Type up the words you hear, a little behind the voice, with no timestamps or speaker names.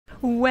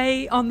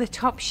Way on the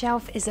top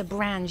shelf is a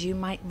brand you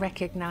might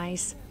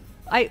recognize.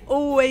 I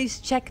always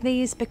check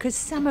these because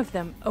some of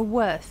them are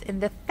worth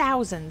in the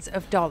thousands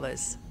of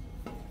dollars.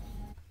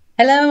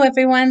 Hello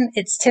everyone,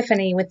 it's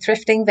Tiffany with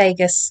Thrifting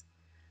Vegas.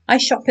 I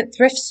shop at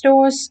thrift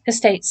stores,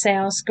 estate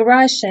sales,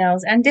 garage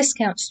sales, and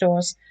discount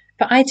stores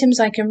for items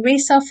I can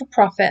resell for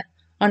profit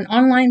on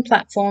online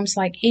platforms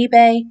like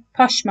eBay,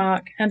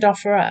 Poshmark, and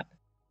OfferUp.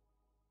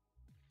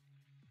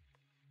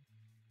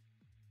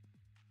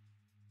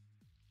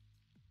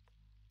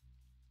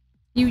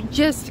 You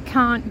just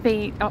can't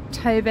beat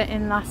October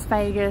in Las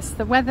Vegas.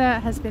 The weather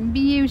has been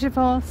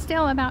beautiful,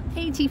 still about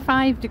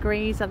 85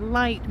 degrees, a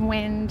light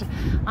wind.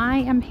 I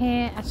am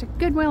here at a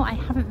Goodwill I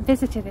haven't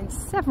visited in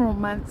several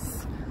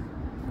months.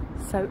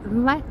 So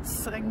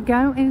let's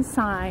go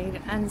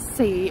inside and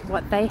see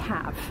what they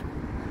have.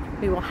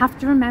 We will have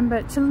to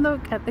remember to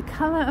look at the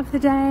color of the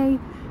day,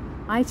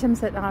 items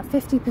that are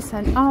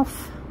 50%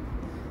 off.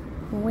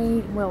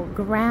 We will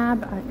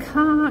grab a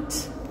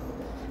cart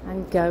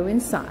and go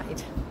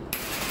inside.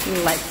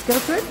 Let's go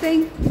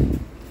thrifting.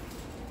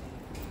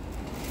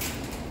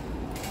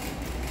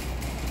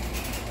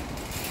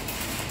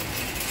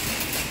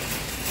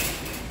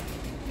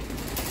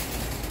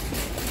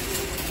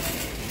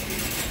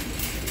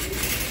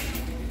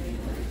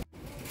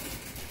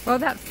 Well,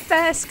 that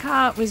first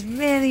cart was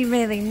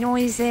really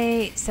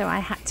noisy, so I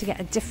had to get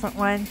a different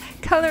one.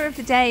 Color of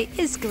the day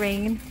is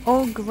green.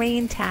 All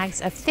green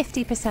tags are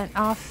 50%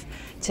 off.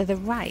 To the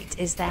right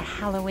is their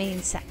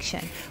Halloween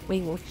section.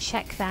 We will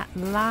check that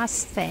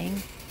last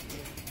thing.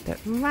 But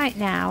right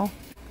now,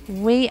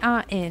 we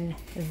are in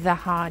the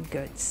hard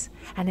goods.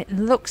 And it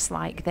looks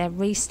like they're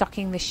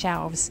restocking the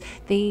shelves.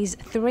 These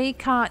 3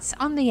 carts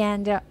on the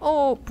end are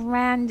all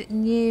brand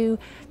new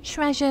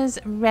treasures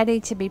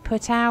ready to be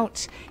put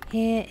out.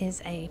 Here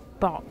is a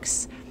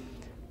box.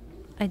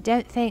 I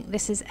don't think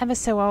this is ever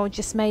so old,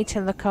 just made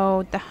to look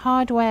old. The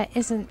hardware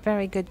isn't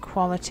very good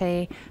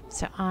quality,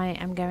 so I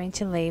am going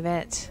to leave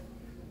it.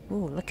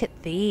 Ooh, look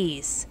at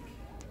these.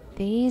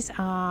 These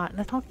are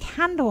little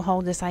candle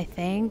holders, I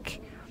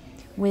think,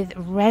 with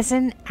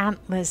resin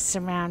antlers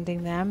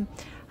surrounding them.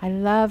 I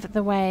love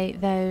the way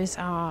those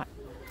are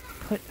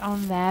put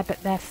on there,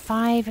 but they're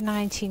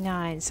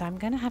 $5.99, so I'm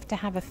going to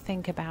have a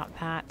think about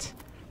that.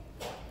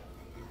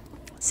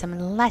 Some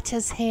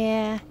letters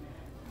here.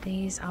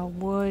 These are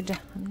wood.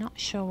 I'm not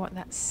sure what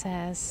that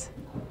says.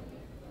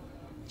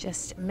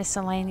 Just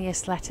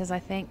miscellaneous letters, I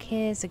think.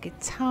 Here's a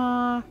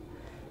guitar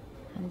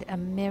and a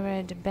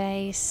mirrored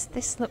bass.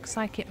 This looks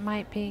like it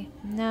might be...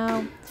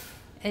 No,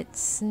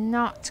 it's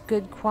not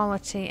good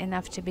quality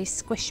enough to be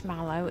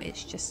Squishmallow.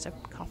 It's just a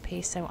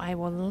copy, so I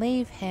will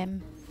leave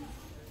him.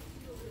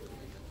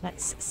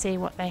 Let's see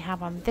what they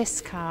have on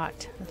this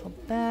cart. Little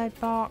bird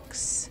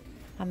box.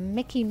 A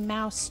Mickey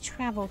Mouse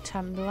travel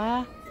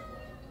tumbler.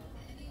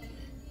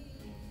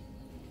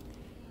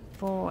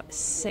 For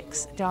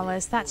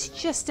 $6. That's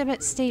just a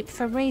bit steep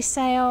for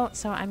resale,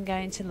 so I'm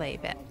going to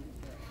leave it.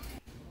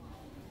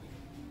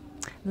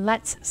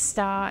 Let's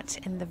start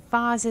in the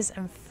vases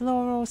and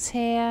florals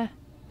here.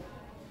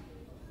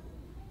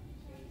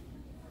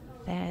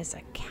 There's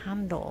a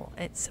candle.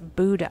 It's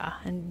Buddha.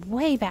 And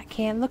way back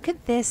here, look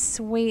at this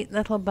sweet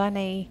little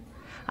bunny.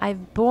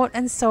 I've bought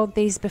and sold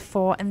these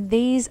before, and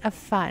these are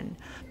fun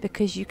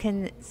because you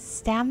can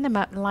stand them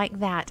up like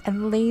that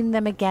and lean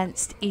them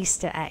against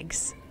Easter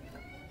eggs.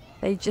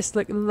 They just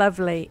look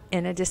lovely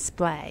in a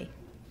display.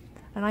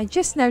 And I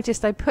just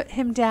noticed I put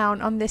him down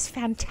on this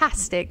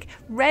fantastic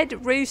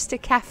Red Rooster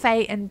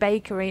Cafe and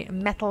Bakery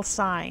metal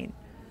sign.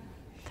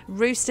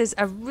 Roosters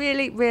are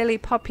really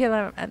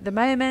popular at the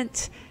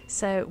moment,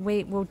 so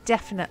we will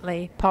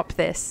definitely pop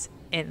this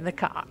in the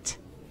cart.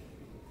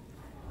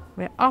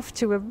 We're off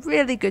to a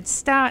really good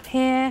start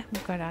here.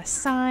 We've got our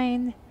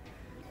sign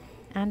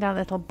and our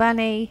little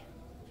bunny.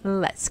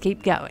 Let's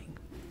keep going.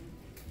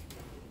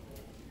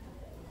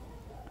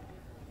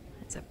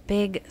 It's a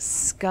big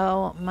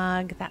skull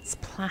mug, that's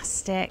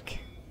plastic.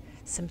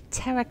 Some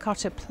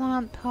terracotta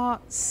plant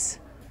pots.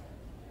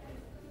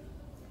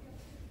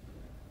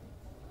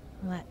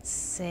 Let's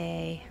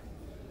see.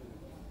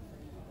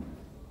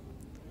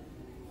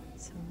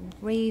 Some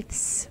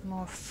wreaths,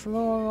 more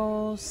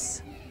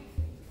florals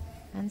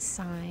and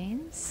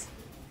signs.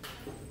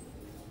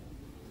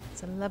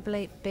 It's a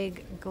lovely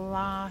big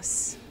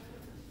glass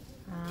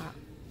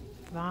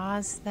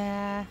vase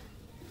there.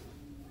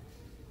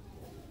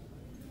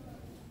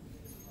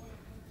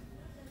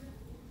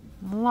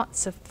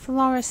 Lots of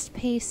florist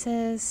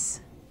pieces.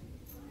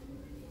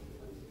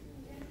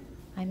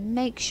 I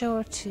make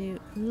sure to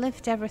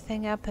lift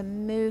everything up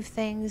and move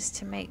things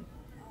to make...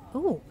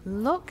 Ooh,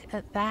 look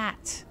at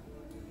that.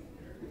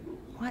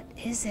 What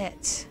is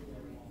it?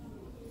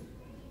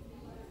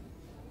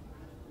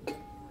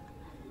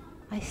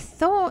 I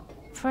thought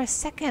for a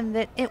second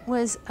that it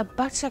was a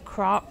butter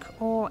crock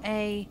or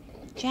a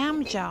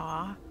jam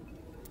jar,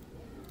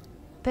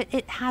 but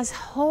it has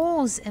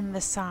holes in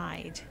the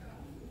side.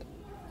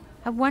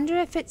 I wonder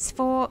if it's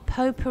for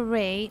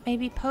potpourri,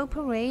 maybe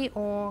potpourri,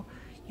 or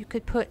you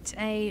could put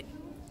a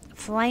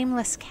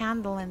flameless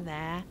candle in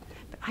there,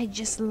 but I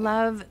just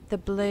love the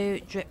blue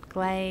drip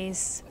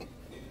glaze.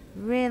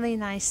 Really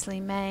nicely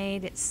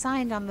made. It's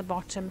signed on the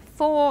bottom,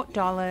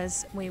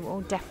 $4. We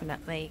will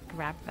definitely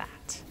grab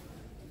that.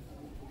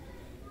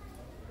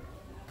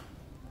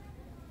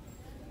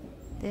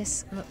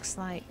 This looks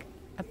like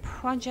a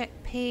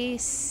project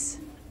piece.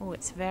 Oh,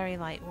 it's very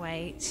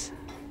lightweight.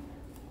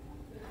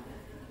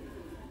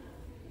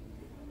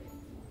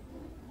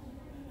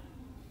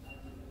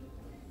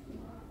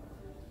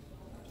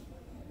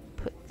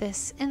 Put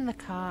this in the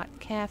cart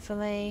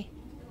carefully.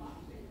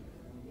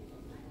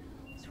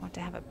 Just want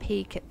to have a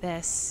peek at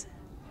this.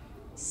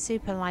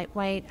 Super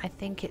lightweight. I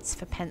think it's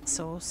for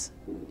pencils.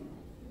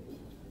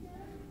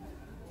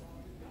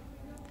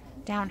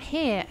 Down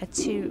here are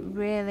two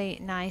really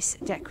nice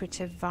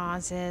decorative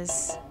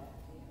vases.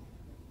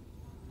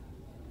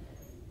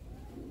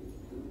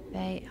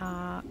 They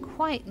are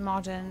quite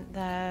modern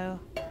though,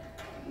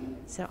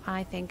 so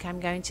I think I'm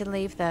going to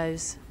leave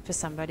those for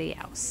somebody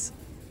else.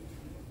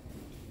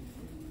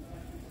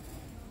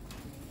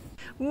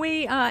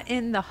 We are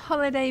in the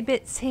holiday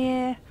bits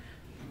here.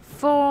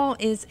 Fall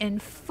is in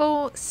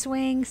full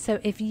swing, so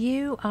if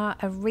you are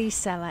a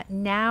reseller,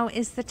 now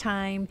is the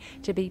time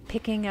to be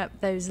picking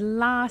up those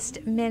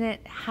last minute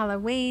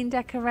Halloween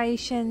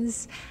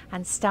decorations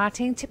and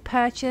starting to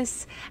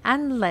purchase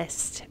and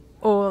list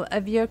all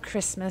of your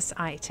Christmas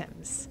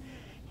items.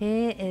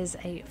 Here is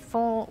a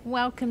fall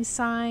welcome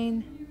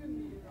sign.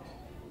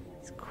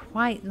 It's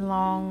quite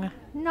long,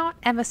 not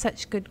ever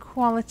such good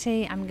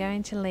quality. I'm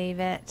going to leave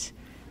it.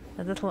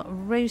 A little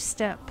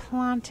rooster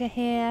planter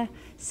here.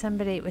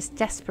 Somebody was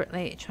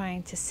desperately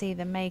trying to see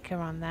the maker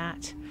on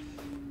that.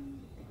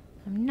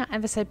 I'm not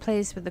ever so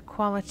pleased with the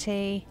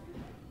quality,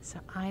 so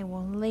I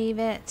will leave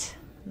it.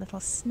 Little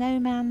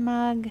snowman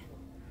mug.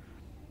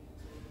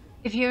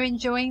 If you're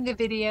enjoying the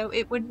video,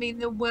 it would mean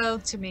the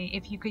world to me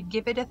if you could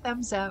give it a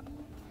thumbs up,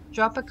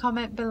 drop a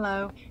comment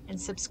below, and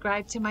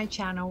subscribe to my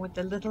channel with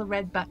the little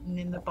red button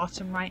in the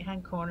bottom right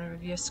hand corner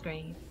of your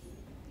screen.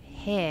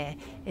 Here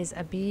is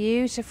a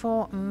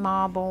beautiful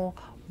marble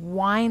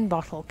wine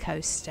bottle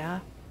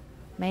coaster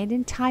made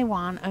in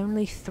Taiwan,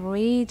 only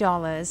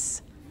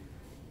 $3.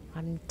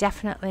 I'm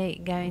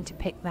definitely going to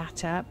pick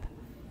that up.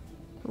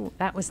 Ooh,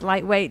 that was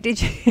lightweight.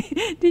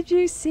 Did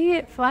you see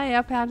it fly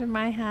up out of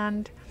my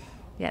hand?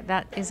 Yeah,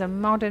 that is a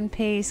modern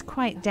piece,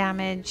 quite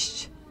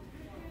damaged.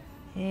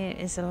 Here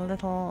is a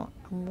little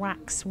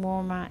wax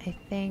warmer, I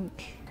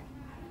think.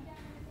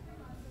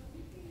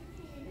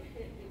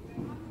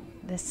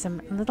 There's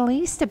some little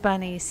Easter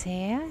bunnies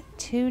here,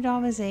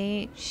 $2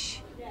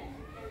 each.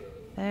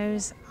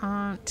 Those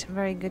aren't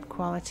very good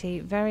quality,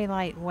 very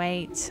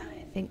lightweight.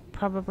 I think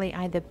probably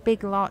either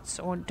Big Lots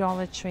or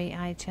Dollar Tree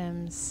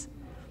items.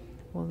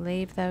 We'll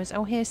leave those.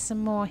 Oh, here's some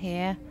more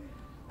here.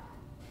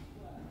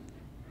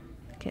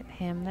 Look at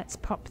him. Let's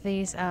pop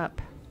these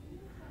up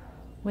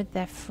with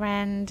their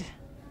friend.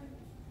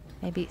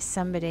 Maybe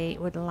somebody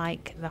would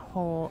like the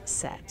whole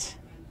set.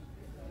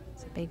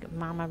 It's a big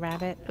mama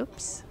rabbit.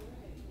 Oops.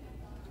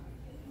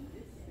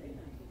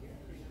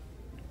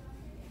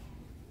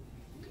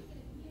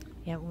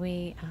 Yeah,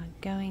 we are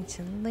going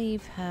to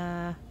leave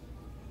her.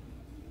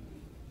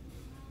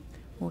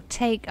 We'll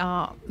take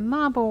our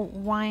marble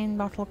wine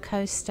bottle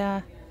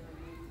coaster.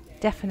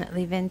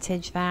 Definitely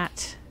vintage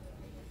that.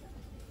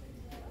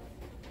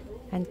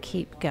 And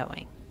keep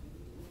going.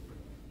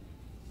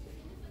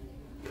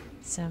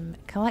 Some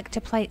collector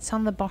plates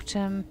on the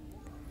bottom.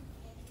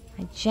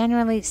 I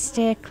generally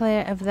steer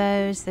clear of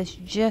those. There's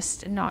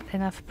just not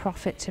enough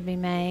profit to be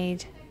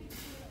made.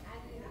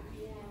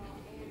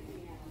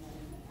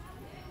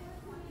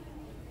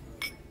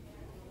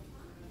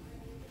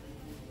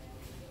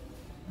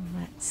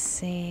 Let's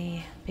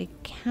see, big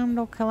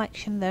candle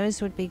collection.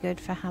 Those would be good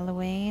for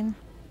Halloween.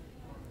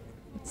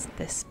 It's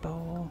this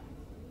bowl.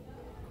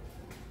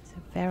 It's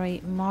a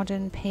very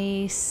modern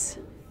piece.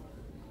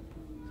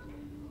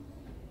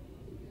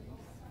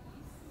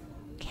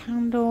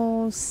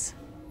 Candles.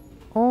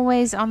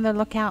 Always on the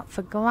lookout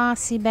for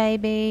Glassy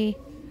Baby.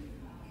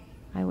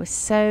 I was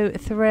so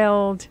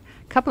thrilled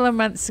a couple of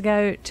months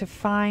ago to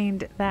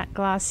find that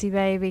Glassy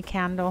Baby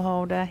candle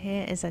holder.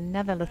 Here is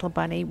another little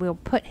bunny. We'll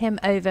put him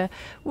over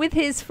with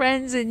his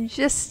friends in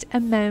just a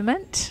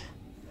moment.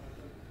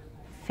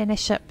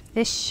 Finish up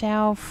this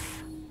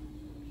shelf.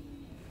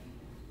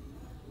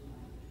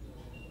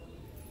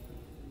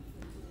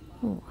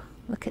 Ooh,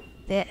 look at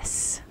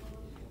this.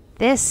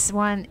 This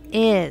one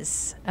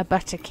is a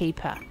butter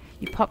keeper.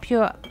 You pop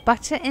your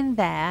butter in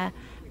there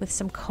with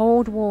some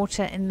cold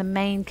water in the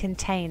main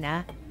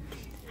container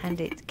and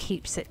it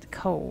keeps it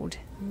cold.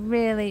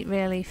 Really,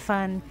 really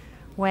fun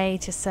way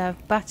to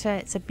serve butter.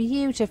 It's a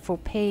beautiful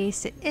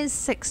piece. It is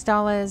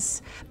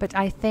 $6, but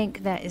I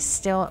think there is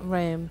still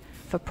room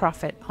for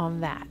profit on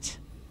that.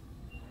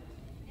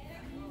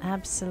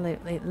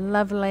 Absolutely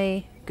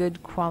lovely,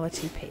 good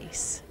quality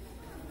piece.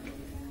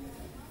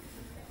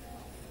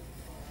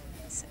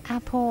 It's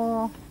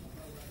apple.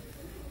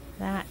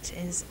 That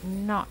is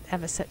not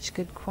ever such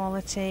good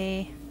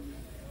quality.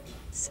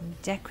 Some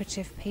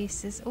decorative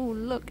pieces. Oh,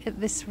 look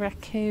at this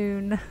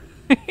raccoon.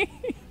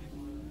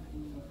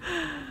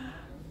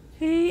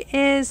 He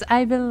is,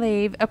 I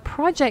believe, a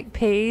project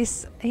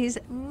piece. He's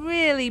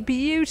really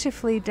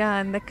beautifully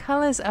done. The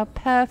colors are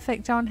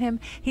perfect on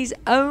him. He's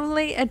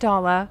only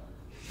 $1.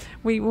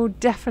 We will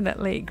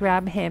definitely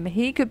grab him.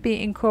 He could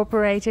be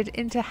incorporated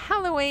into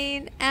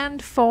Halloween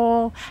and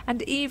fall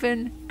and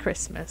even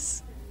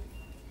Christmas.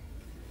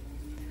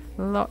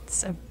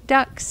 Lots of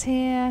ducks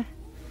here.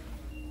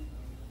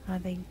 Are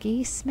they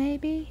geese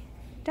maybe?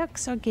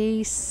 Ducks or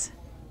geese?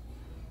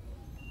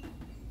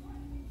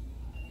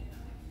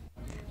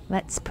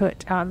 Let's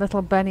put our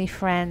little bunny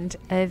friend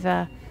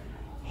over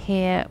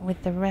here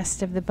with the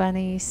rest of the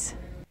bunnies.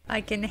 I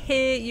can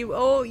hear you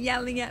all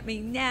yelling at me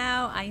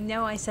now. I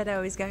know I said I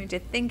was going to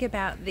think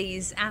about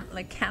these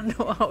antler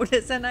candle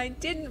holders and I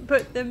didn't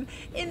put them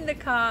in the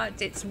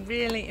cart. It's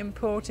really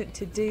important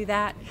to do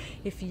that.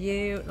 If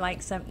you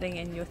like something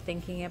and you're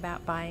thinking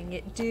about buying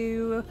it,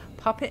 do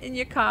pop it in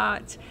your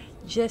cart,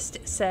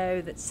 just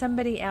so that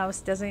somebody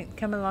else doesn't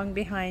come along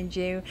behind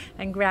you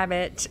and grab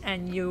it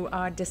and you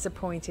are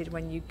disappointed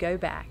when you go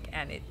back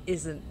and it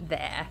isn't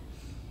there.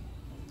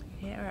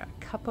 Here are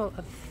a couple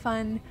of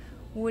fun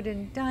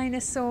wooden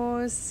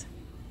dinosaurs.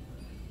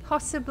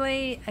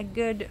 Possibly a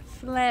good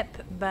flip,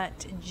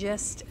 but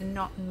just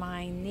not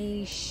my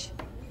niche.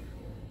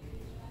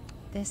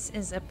 This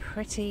is a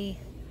pretty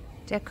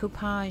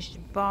decoupaged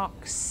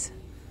box.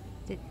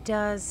 It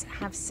does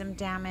have some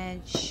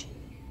damage,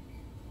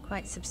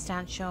 quite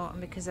substantial,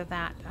 and because of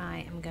that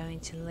I am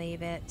going to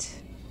leave it.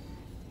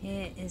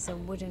 Here is a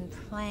wooden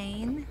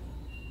plane.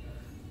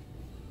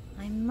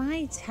 I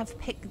might have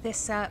picked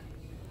this up,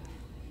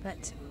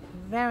 but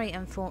very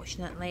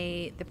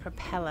unfortunately the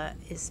propeller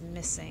is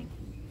missing.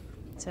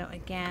 So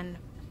again,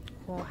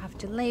 we'll have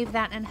to leave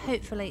that, and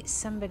hopefully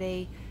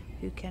somebody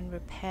who can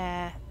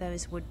repair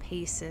those wood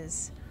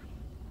pieces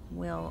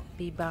will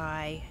be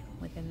by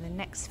within the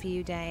next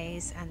few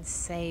days and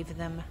save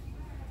them.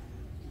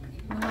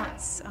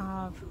 Lots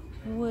of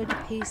wood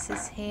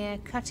pieces here,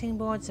 cutting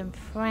boards and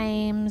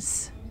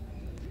frames.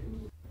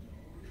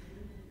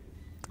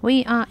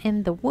 We are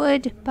in the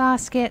wood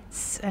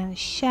baskets and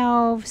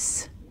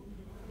shelves.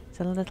 It's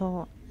a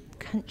little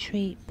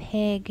country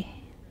pig.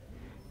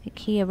 I think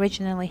he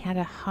originally had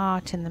a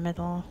heart in the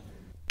middle.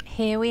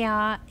 Here we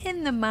are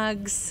in the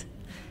mugs,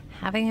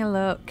 having a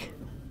look.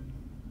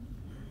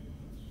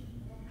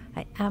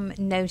 I am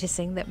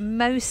noticing that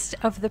most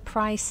of the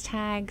price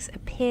tags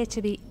appear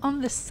to be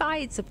on the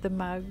sides of the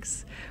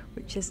mugs,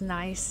 which is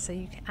nice, so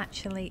you can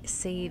actually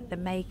see the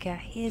maker.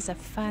 Here's a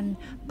fun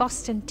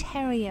Boston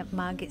Terrier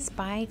mug. It's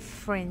by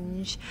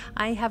Fringe.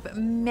 I have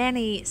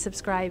many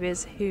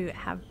subscribers who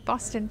have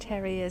Boston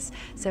Terriers,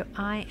 so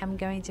I am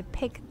going to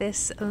pick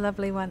this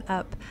lovely one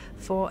up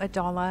for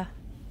 $1.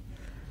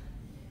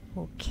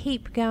 We'll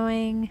keep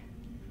going.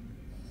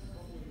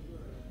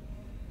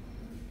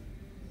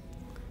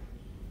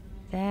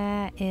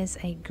 There is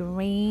a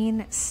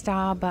green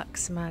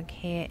Starbucks mug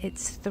here.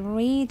 It's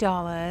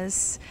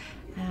 $3,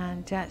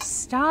 and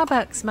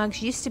Starbucks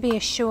mugs used to be a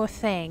sure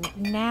thing.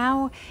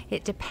 Now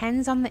it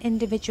depends on the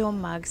individual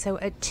mug. So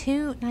at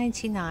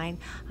 $2.99,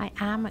 I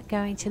am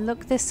going to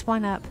look this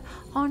one up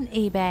on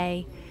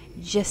eBay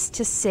just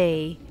to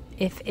see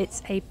if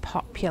it's a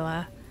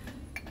popular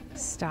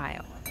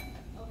style.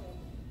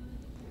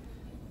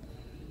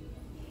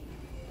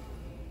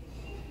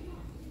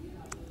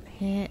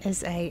 Here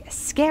is a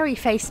scary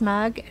face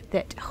mug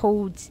that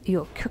holds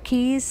your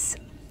cookies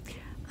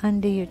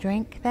under your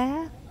drink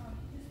there.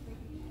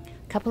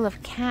 A couple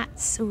of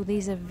cats. Oh,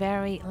 these are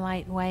very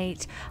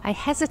lightweight. I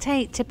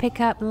hesitate to pick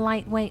up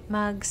lightweight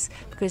mugs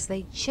because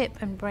they chip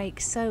and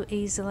break so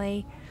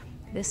easily.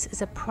 This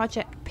is a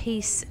project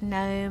piece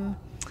gnome.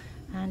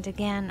 And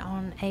again,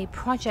 on a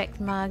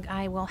project mug,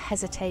 I will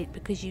hesitate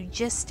because you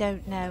just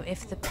don't know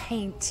if the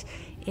paint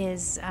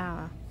is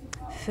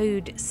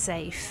food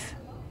safe.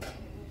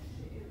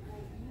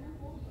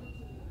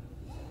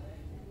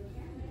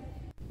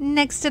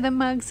 Next to the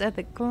mugs are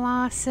the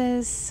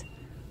glasses.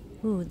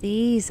 Ooh,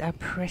 these are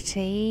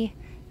pretty.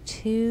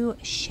 2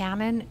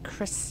 Shannon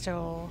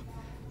Krystle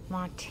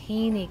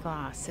martini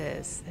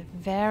glasses. They're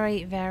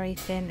very, very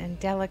thin and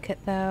delicate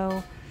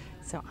though,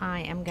 so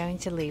I am going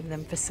to leave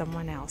them for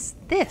someone else.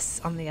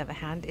 This, on the other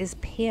hand, is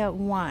Pier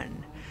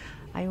 1.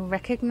 I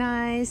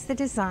recognize the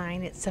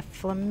design. It's a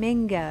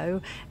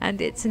flamingo,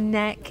 and its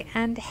neck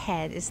and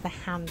head is the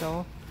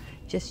handle.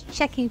 Just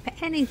checking for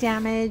any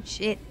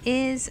damage. It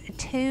is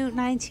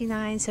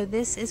 $2.99, so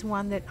this is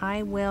one that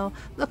I will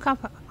look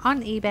up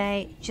on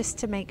eBay just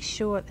to make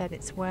sure that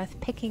it's worth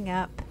picking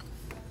up.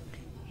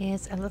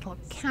 Here's a little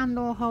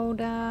candle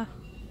holder.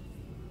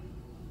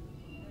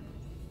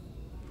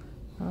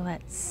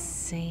 Let's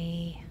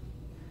see.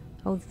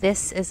 Oh,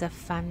 this is a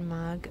fun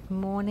mug.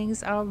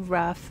 Mornings are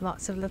rough.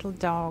 Lots of little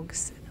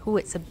dogs. Oh,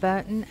 it's a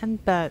Burton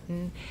 &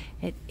 Burton.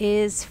 It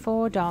is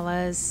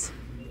 $4.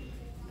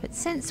 But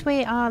since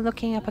we are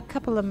looking up a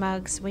couple of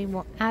mugs, we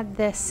will add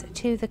this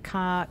to the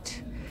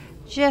cart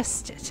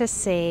just to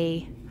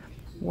see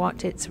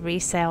what its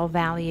resale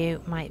value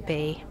might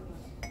be.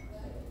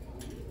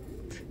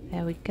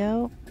 There we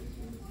go.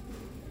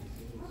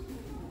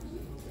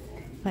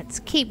 Let's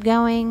keep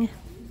going.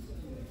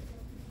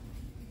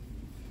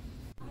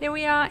 Here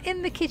we are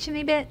in the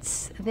kitcheny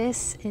bits.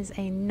 This is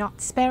a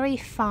Knott's Berry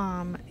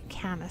Farm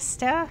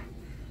canister.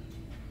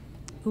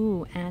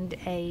 Ooh, and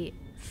a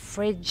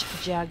fridge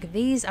jug.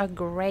 These are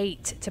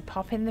great to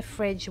pop in the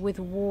fridge with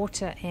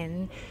water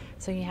in,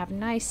 so you have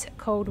nice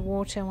cold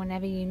water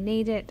whenever you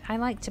need it. I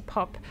like to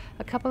pop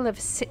a couple of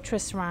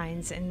citrus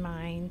rinds in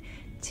mine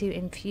to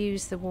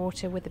infuse the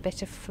water with a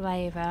bit of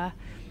flavor.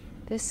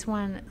 This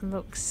one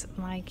looks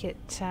like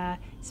it's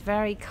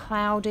very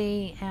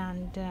cloudy,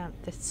 and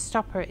the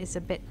stopper is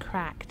a bit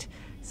cracked,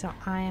 so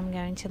I am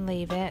going to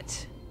leave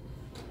it.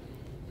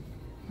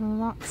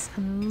 Lots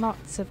and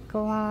lots of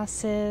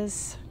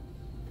glasses.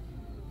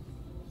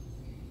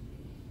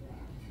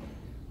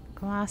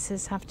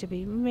 Glasses have to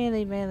be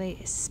really,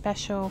 really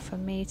special for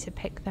me to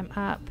pick them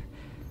up.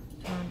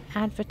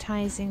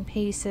 Advertising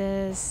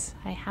pieces.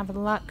 I have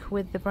luck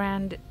with the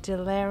brand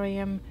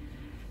Delirium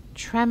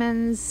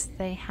Tremens.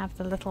 They have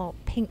the little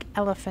pink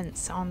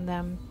elephants on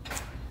them.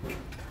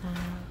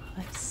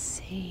 Let's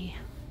see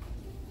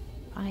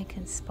if I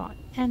can spot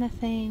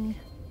anything.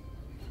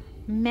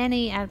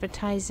 Many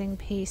advertising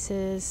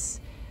pieces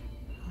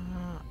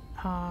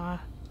are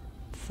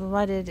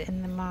flooded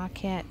in the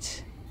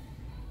market.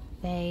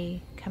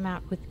 They come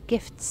out with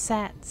gift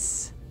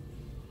sets,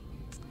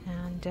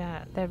 and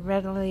they're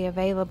readily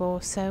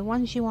available. So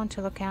ones you want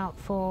to look out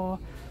for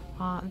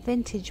are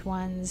vintage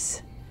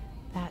ones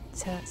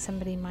that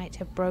somebody might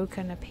have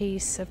broken a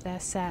piece of their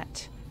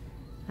set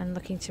and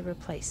looking to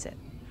replace it.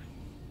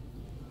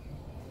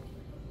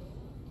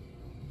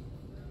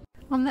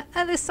 On the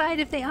other side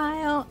of the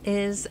aisle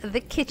is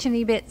the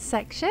kitcheny bits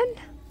section.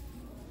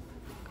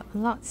 Got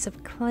lots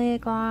of clear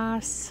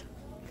glass,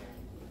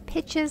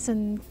 pitchers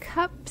and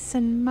cups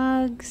and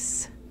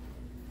mugs.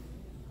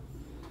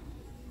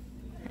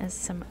 There's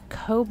some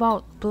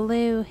cobalt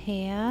blue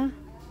here.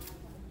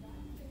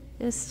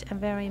 Just a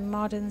very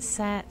modern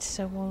set,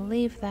 so we'll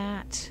leave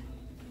that.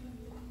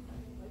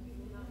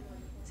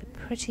 It's a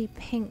pretty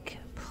pink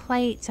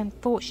plate.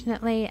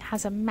 Unfortunately, it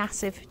has a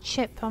massive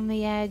chip on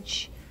the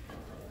edge,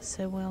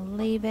 so we'll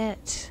leave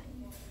it.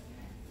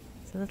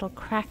 It's a little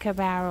Cracker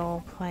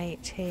Barrel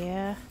plate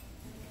here.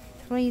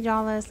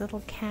 $3,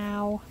 little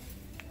cow.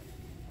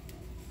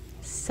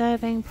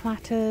 Serving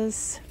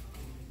platters.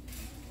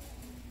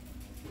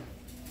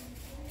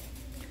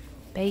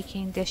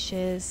 Baking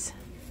dishes.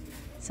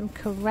 Some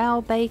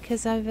Corelle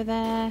bakers over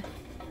there.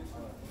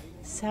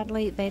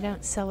 Sadly, they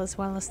don't sell as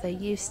well as they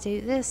used to.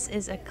 This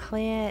is a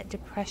clear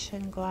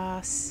depression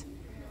glass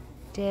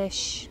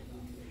dish.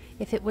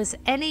 If it was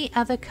any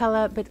other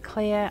color but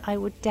clear, I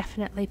would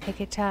definitely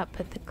pick it up,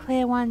 but the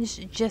clear ones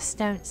just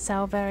don't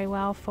sell very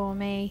well for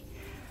me.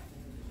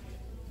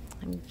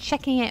 I'm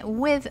checking it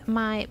with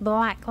my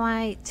black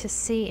light to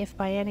see if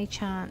by any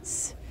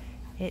chance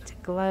it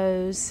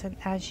glows, and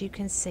as you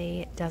can see,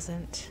 it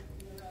doesn't.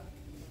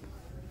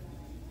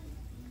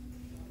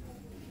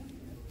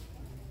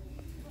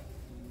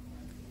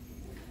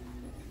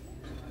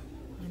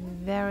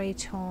 Very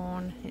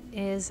torn. It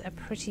is a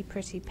pretty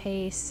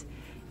piece.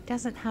 It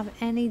doesn't have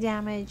any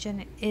damage,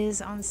 and it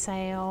is on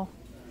sale.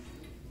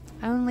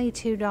 Only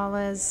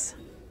 $2.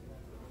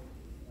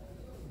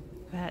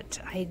 But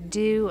I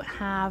do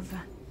have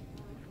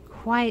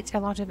quite a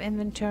lot of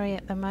inventory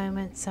at the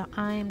moment, so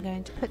I am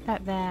going to put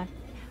that there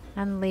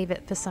and leave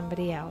it for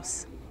somebody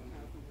else.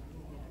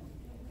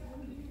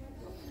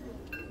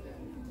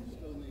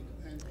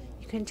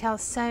 You can tell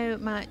so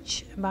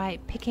much by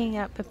picking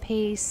up a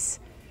piece.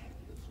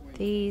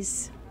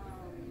 These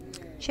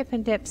chip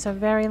and dips are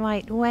very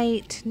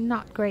lightweight,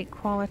 not great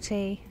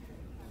quality.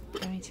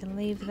 I'm going to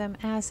leave them,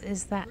 as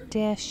is that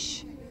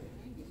dish.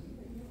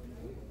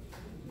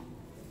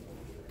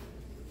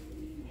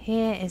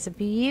 Here is a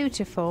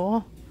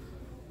beautiful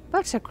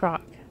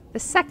buttercrock, the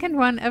second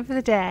one of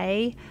the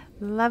day.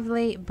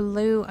 Lovely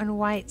blue and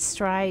white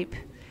stripe.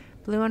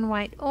 Blue and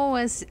white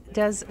always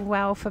does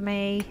well for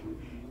me,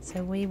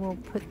 so we will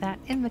put that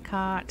in the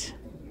cart.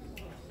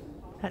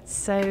 That's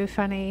so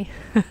funny.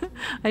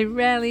 I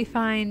rarely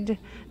find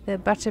the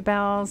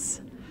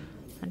Butterbells,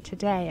 and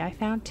today I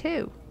found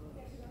two.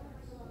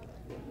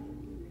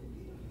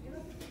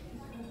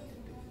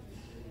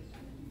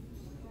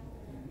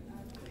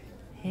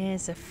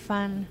 Here's a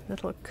fun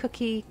little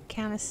cookie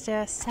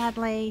canister.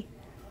 Sadly,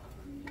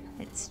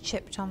 it's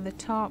chipped on the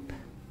top.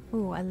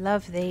 Ooh, I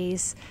love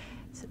these.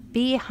 It's a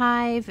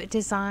beehive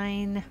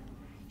design,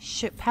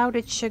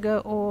 powdered sugar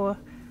or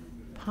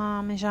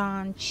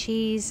Parmesan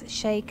cheese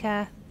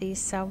shaker. These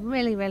sell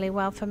really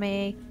well for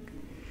me.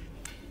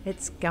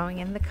 It's going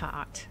in the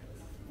cart.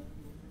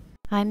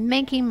 I'm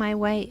making my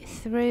way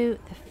through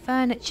the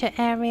furniture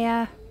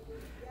area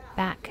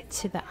back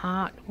to the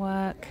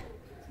artwork.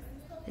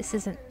 This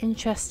is an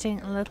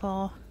interesting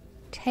little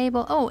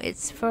table. Oh,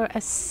 it's for a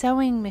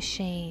sewing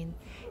machine.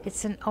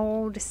 It's an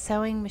old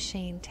sewing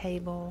machine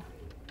table.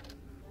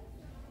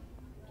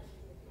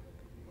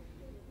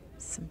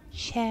 Some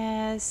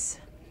chairs.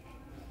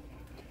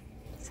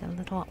 It's a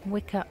little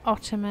wicker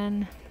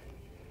ottoman.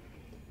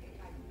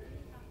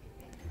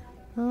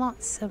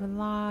 Lots of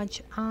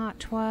large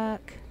artwork.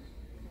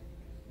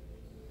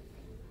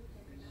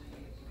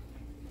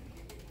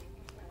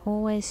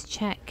 Always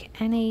check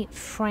any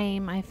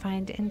frame I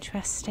find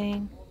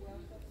interesting.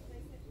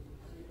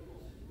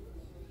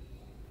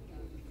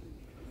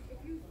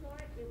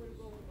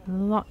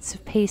 Lots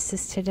of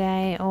pieces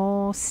today,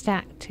 all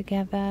stacked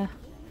together.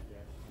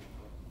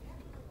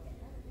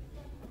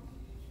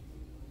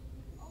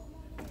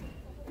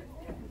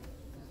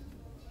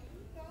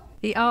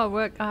 The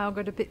artwork aisle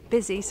got a bit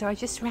busy, so I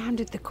just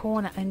rounded the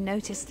corner and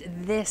noticed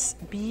this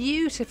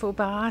beautiful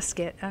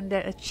basket under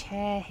a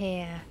chair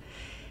here.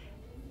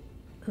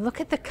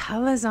 Look at the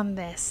colors on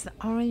this,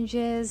 the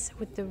oranges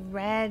with the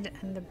red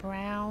and the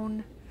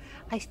brown.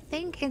 I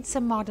think it's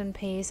a modern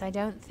piece. I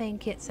don't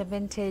think it's a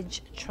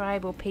vintage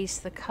tribal piece.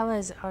 The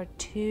colors are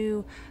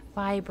too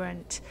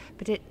vibrant,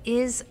 but it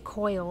is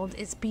coiled.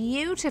 It's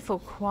beautiful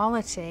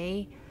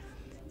quality.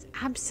 It's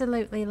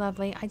absolutely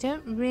lovely. I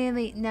don't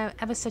really know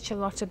ever such a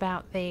lot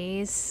about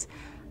these.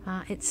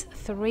 It's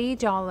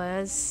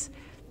 $3.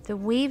 The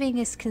weaving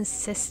is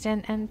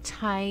consistent and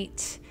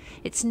tight.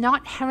 It's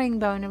not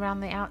herringbone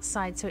around the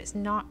outside, so it's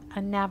not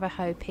a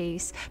Navajo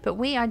piece, but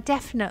we are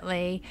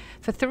definitely,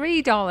 for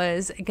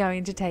 $3,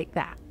 going to take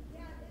that.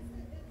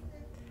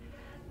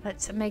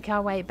 Let's make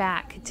our way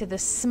back to the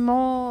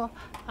small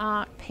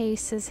art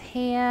pieces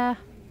here.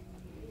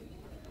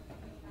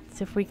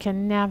 See if we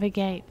can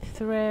navigate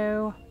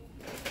through.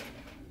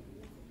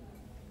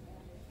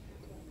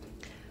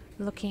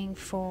 Looking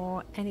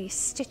for any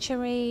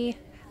stitchery.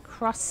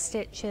 Cross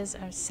stitches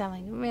are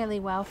selling really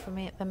well for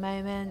me at the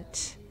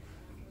moment.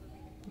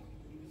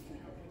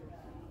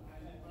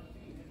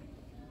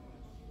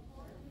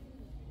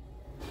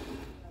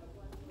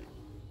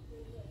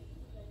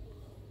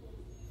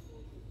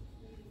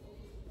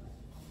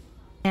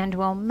 And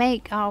we'll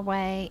make our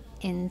way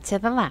into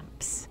the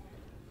lamps.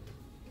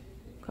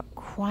 Got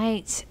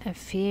quite a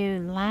few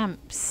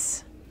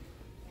lamps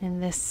in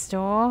this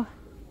store.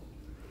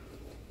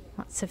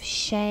 Lots of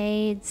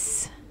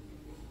shades.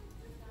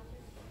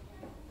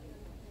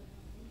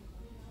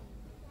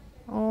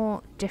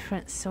 All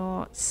different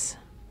sorts.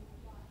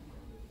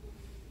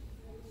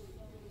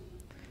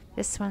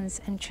 This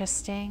one's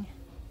interesting.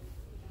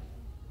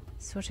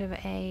 Sort of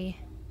a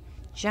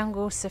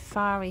jungle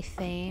safari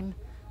theme.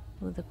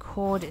 Well, the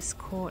cord is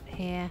caught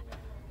here.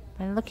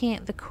 By looking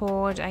at the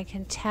cord, I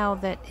can tell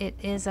that it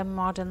is a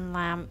modern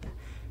lamp,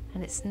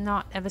 and it's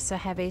not ever so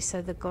heavy,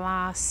 so the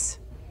glass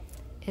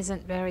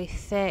isn't very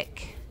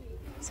thick.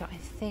 So I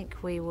think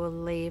we will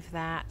leave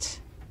that.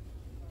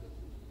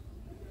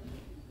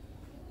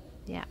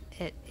 Yeah,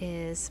 it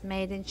is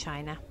made in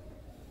China.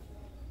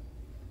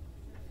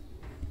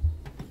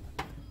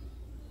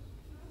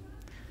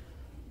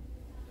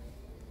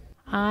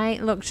 I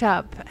looked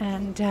up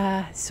and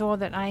saw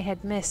that I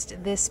had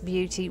missed this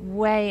beauty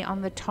way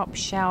on the top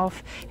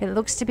shelf. It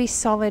looks to be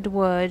solid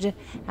wood,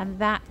 and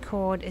that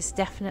cord is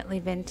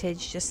definitely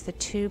vintage, just the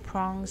two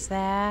prongs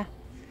there.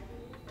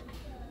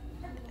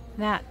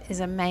 That is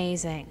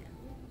amazing.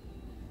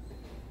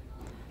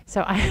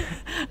 So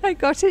I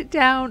got it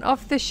down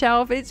off the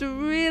shelf. It's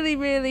really,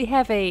 really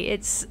heavy.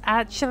 It's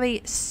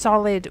actually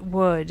solid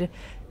wood.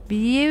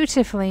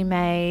 Beautifully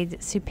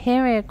made,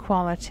 superior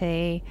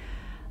quality.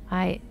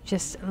 I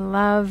just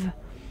love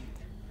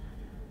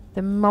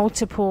the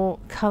multiple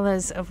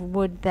colors of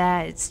wood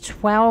there. It's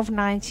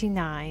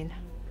 $12.99.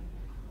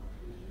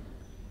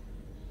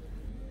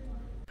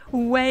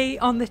 Way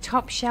on the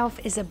top shelf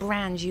is a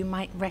brand you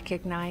might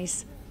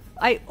recognize.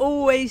 I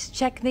always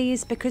check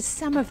these because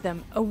some of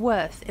them are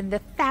worth in the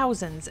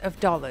thousands of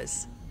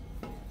dollars.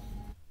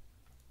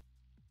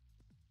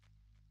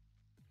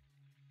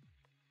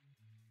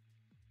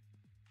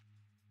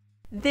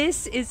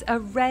 This is a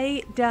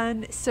Ray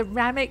Dunn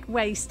ceramic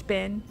waste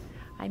bin.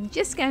 I'm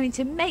just going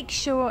to make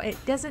sure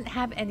it doesn't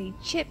have any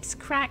chips,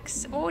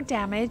 cracks, or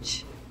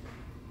damage.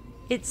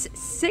 It's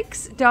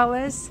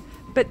 $6,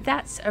 but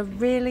that's a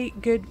really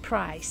good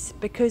price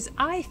because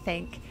I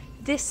think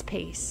this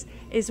piece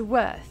is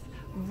worth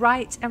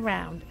right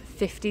around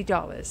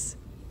 $50.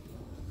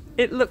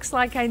 It looks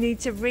like I need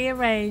to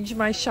rearrange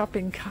my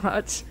shopping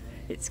cart.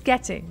 It's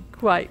getting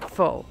quite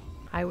full.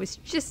 I was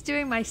just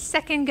doing my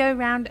second go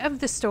round of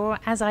the store,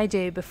 as I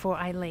do before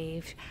I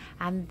leave,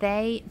 and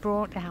they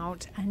brought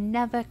out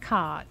another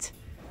cart.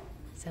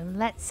 So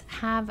let's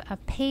have a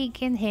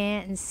peek in here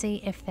and see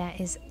if there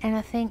is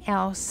anything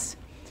else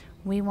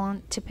we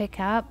want to pick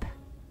up.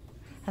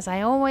 As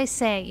I always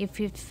say, if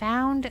you've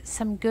found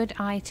some good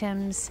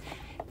items,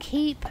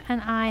 keep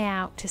an eye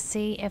out to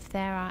see if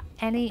there are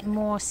any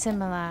more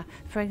similar.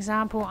 For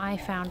example, I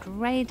found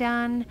Ray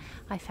Dunn,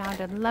 I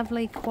found a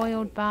lovely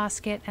coiled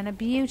basket and a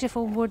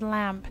beautiful wood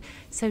lamp.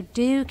 So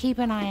do keep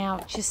an eye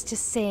out just to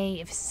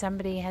see if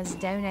somebody has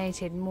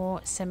donated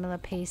more similar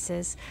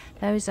pieces.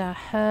 Those are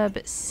herb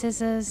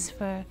scissors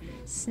for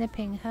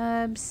snipping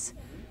herbs.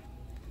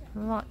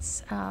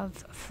 Lots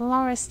of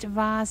florist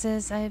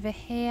vases over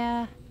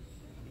here.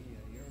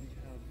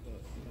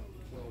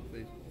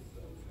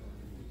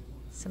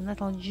 Some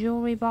little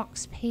jewelry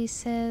box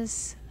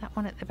pieces. That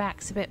one at the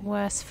back's a bit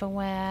worse for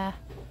wear.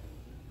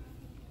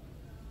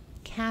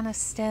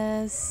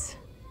 Canisters.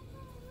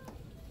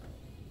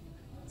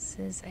 This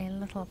is a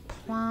little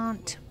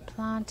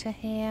planter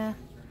here.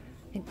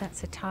 I think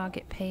that's a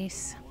Target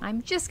piece.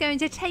 I'm just going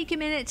to take a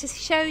minute to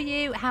show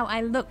you how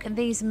I look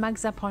these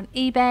mugs up on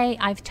eBay.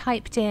 I've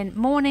typed in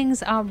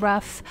 "Mornings are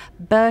rough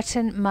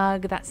Burton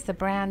mug." That's the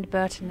brand,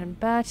 Burton &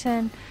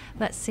 Burton.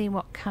 Let's see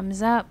what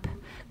comes up.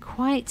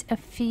 Quite a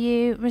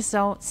few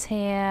results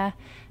here.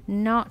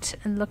 Not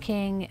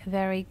looking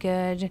very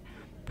good.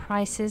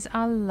 Prices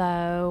are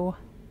low.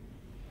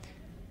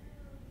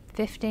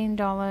 $15,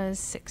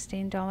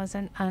 $16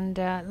 and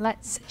under.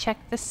 Let's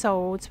check the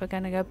solds. We're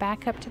going to go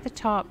back up to the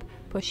top,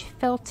 push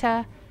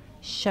filter,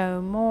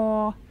 show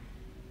more.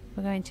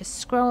 We're going to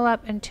scroll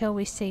up until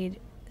we see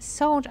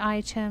sold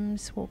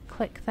items. We'll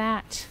click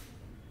that,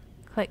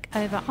 click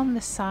over on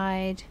the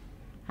side,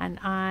 and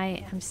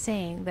I am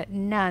seeing that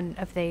none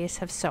of these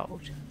have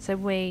sold. So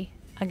we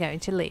are going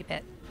to leave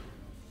it.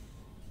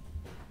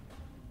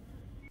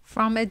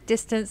 From a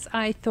distance,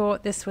 I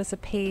thought this was a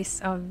piece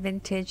of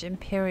vintage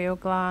imperial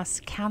glass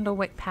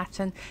candlewick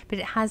pattern, but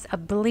it has a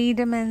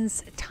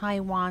Bleedemans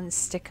Taiwan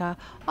sticker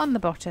on the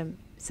bottom,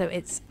 so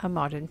it's a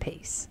modern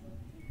piece.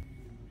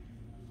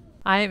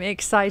 I'm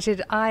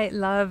excited. I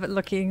love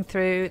looking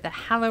through the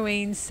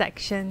Halloween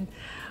section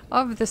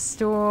of the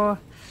store.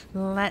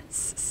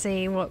 Let's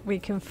see what we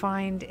can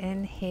find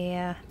in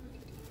here.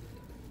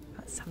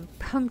 Got some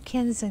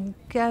pumpkins and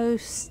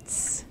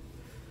ghosts.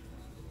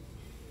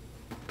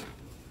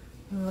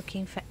 I'm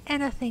looking for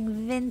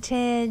anything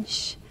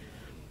vintage,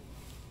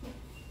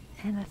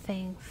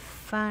 anything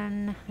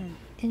fun and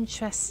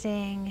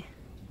interesting.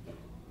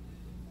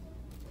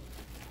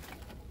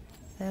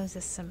 Those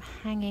are some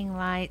hanging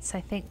lights. I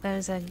think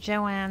those are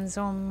Joann's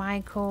or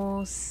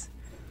Michael's.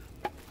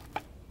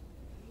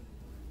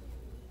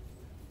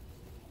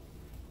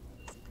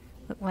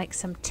 Look like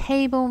some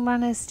table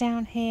runners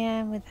down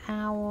here with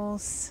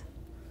owls.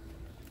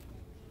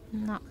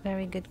 Not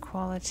very good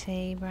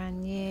quality,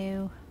 brand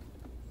new.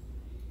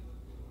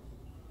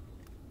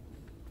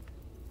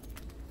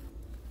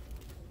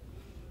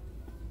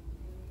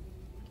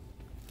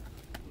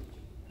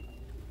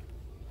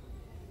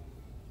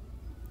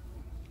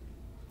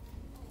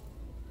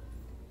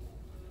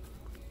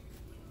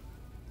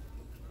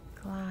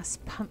 Glass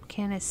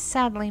pumpkin is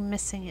sadly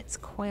missing its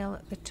coil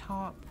at the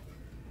top.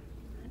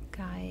 That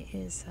guy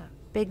is a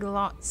Big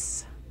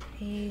Lots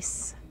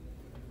piece.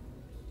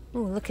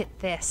 Ooh, look at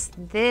this.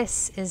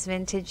 This is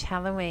vintage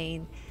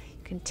Halloween.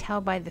 You can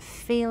tell by the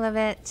feel of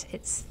it.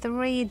 It's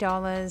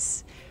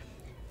 $3.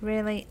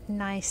 Really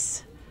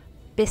nice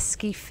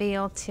biscuity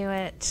feel to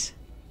it.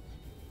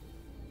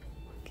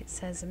 It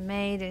says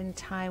made in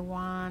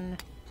Taiwan.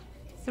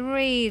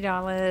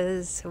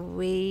 $3.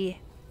 We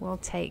will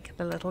take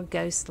the little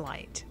ghost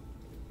light.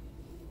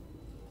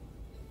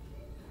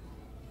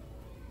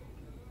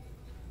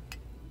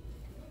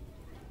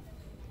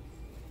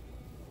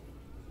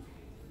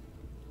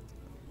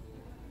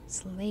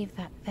 Let's leave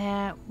that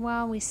there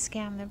while we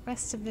scan the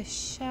rest of the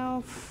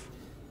shelf.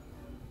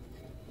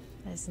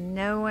 There's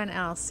no one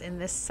else in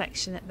this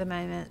section at the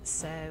moment,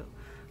 so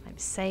I'm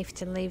safe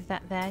to leave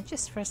that there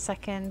just for a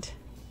second.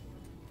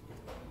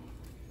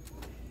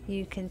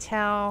 You can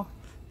tell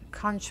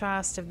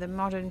contrast of the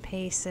modern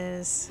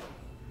pieces.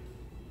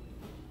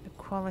 The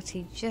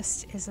quality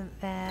just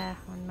isn't there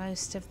on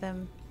most of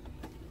them.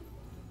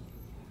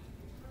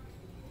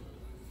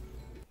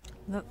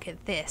 Look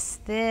at this.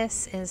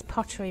 This is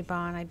Pottery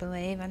Barn, I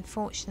believe.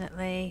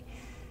 Unfortunately,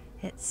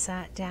 it's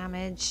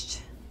damaged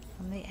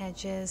on the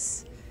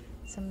edges.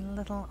 Some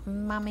little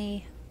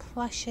mummy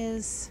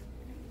plushes.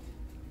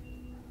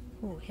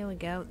 Oh, here we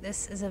go.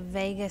 This is a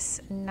Vegas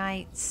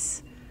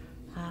Knights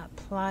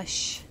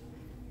plush.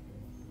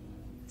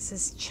 This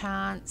is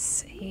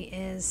Chance. He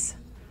is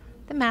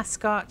the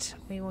mascot.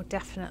 We will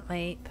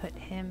definitely put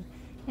him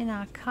in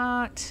our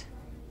cart.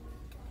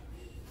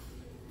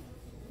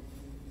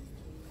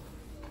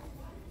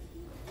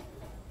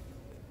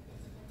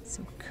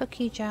 Some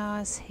cookie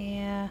jars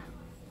here.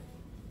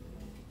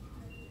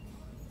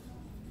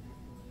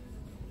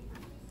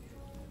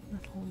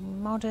 Little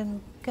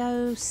modern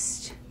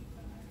ghost.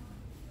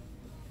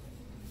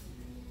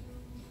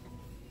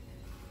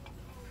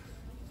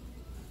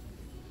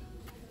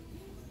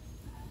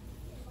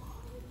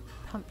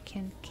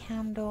 Pumpkin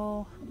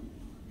candle.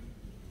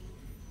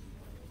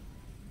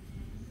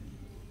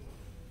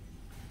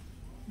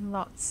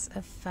 Lots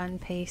of fun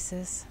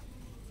pieces.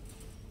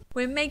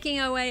 We're making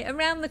our way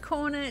around the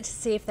corner to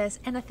see if there's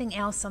anything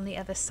else on the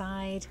other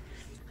side.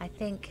 I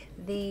think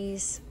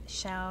these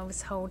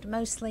shelves hold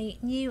mostly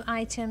new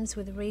items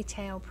with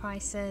retail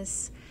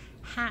prices,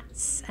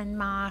 hats and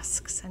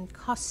masks and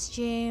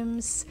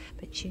costumes,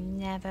 but you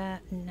never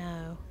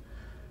know.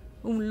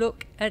 Oh,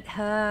 look at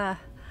her.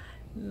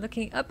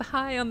 Looking up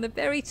high on the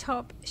very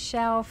top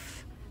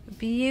shelf,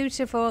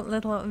 Beautiful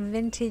little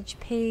vintage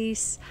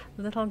piece,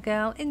 little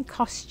girl in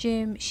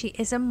costume. She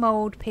is a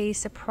mold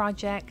piece, a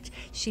project.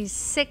 She's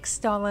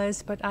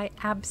 $6, but I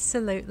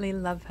absolutely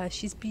love her.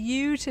 She's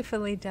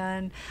beautifully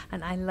done,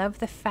 and I love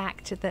the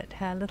fact that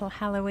her little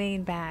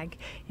Halloween bag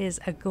is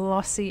a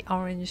glossy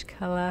orange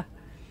color.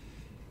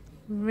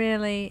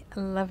 Really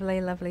lovely,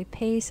 lovely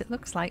piece. It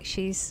looks like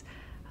she's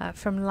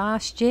from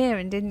last year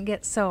and didn't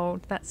get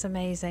sold. That's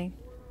amazing.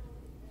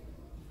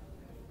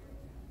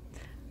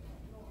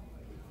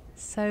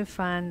 So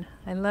fun.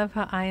 I love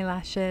her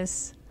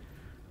eyelashes.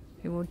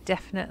 We will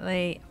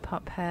definitely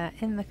pop her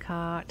in the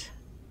cart.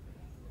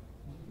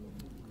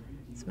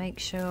 Let's make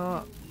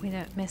sure we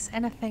don't miss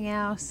anything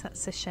else.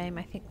 That's a shame.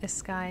 I think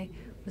this guy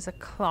was a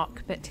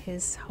clock, but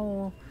his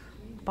whole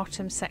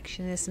bottom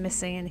section is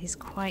missing and he's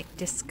quite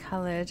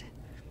discolored.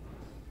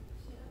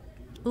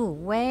 Ooh,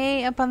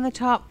 way up on the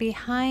top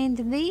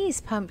behind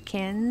these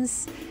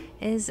pumpkins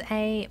is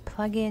a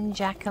plug-in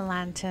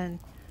jack-o'-lantern.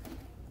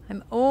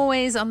 I'm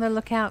always on the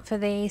lookout for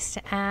these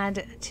to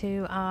add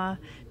to our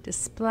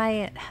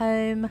display at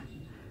home.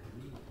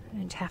 I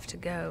don't have to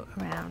go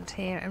around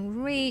here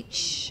and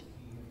reach.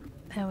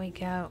 There we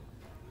go.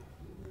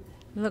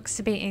 Looks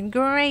to be in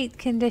great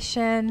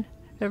condition.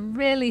 A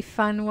really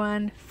fun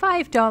one.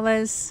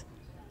 $5.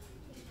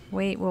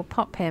 We will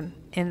pop him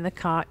in the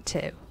cart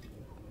too.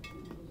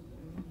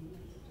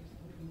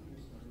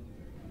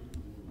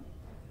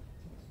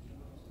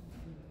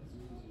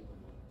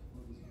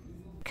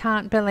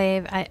 Can't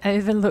believe I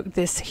overlooked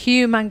this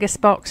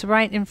humongous box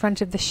right in front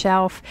of the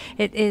shelf.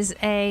 It is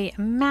a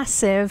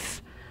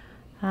massive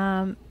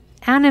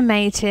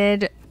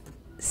animated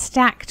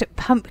stacked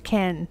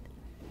pumpkin.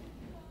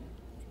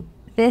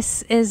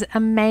 This is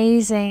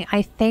amazing.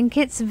 I think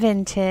it's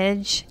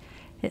vintage.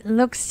 It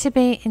looks to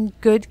be in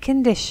good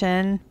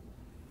condition.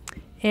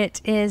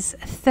 It is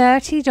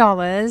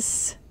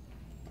 $30.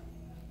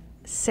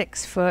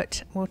 6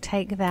 foot, we'll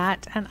take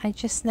that. And I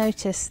just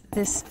noticed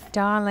this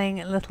darling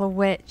little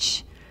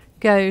witch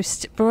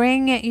ghost.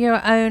 Bring your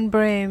own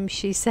broom,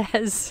 she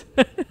says.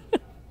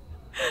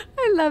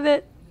 I love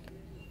it.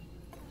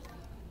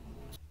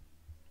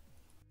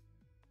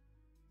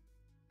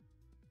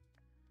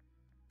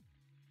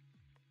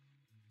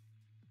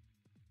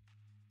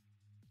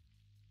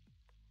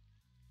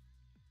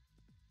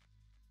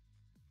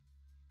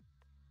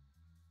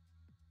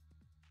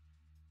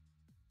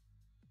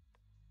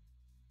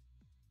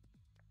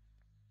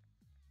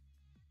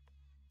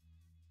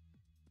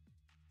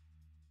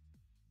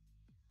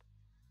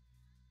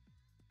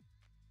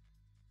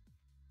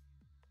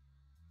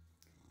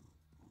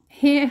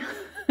 Here,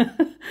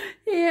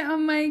 here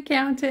on my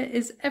counter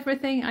is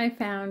everything I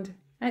found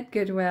at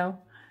Goodwill.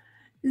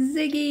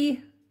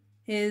 Ziggy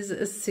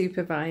is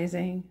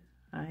supervising.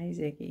 Hi,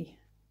 Ziggy.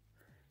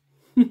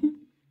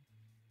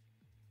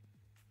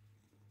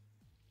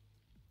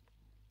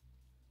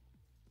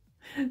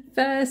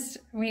 First,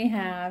 we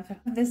have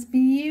this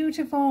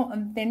beautiful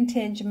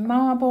vintage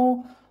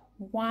marble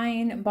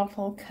wine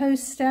bottle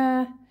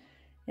coaster.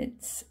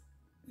 It's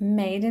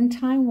made in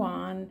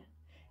Taiwan.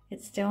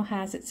 It still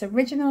has its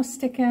original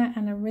sticker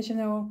and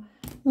original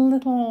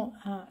little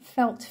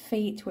felt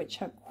feet,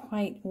 which are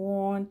quite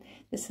worn.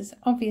 This has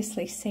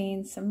obviously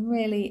seen some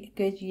really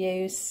good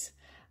use.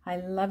 I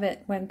love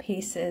it when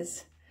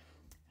pieces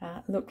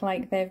look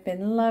like they've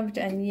been loved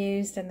and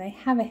used and they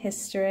have a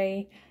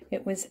history.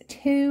 It was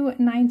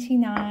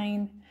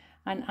 $2.99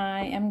 and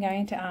I am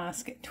going to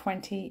ask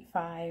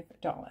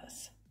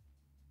 $25.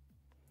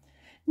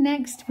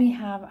 Next we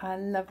have a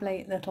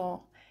lovely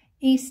little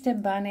Easter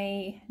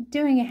bunny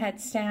doing a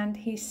headstand.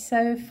 He's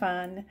so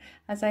fun.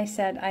 As I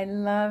said, I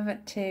love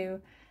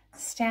to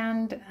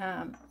stand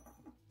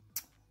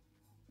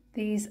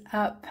these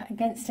up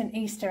against an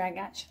Easter egg.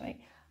 Actually,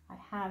 I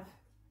have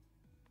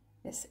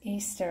this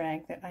Easter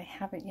egg that I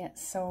haven't yet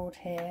sold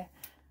here.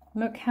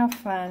 Look how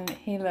fun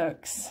he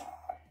looks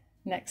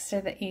next to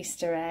the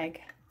Easter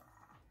egg.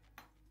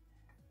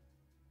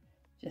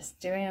 Just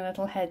doing a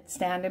little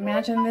headstand.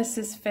 Imagine this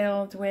is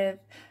filled with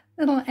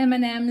little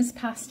M&Ms,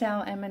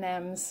 pastel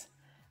M&Ms.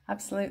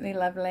 Absolutely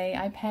lovely.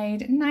 I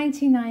paid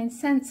 99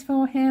 cents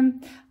for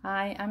him.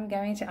 I am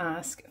going to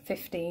ask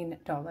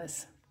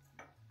 $15.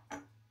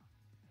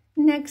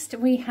 Next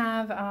we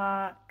have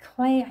our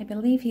clay, I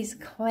believe he's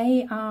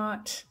clay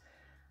art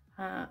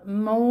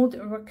mold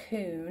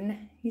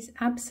raccoon. He's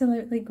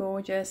absolutely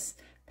gorgeous.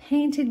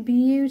 Painted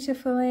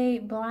beautifully,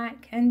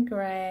 black and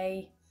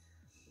grey.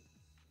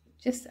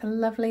 Just a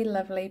lovely,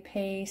 lovely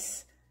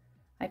piece.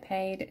 I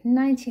paid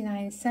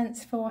 99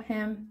 cents for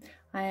him.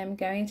 I am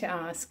going to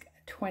ask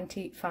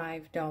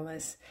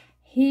 $25.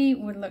 He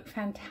would look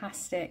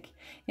fantastic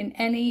in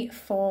any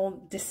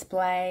fall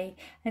display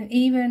and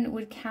even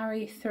would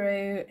carry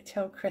through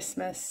till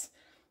Christmas.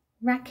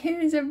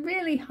 Raccoons are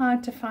really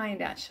hard to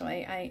find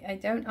actually. I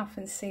don't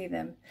often see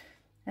them.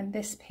 And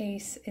this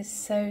piece is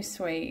so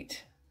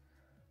sweet.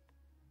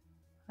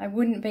 I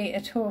wouldn't be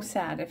at all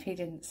sad if he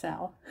didn't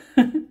sell.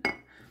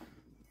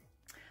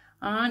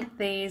 Aren't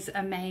these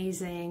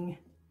amazing?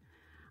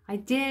 I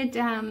did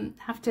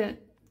have to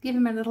give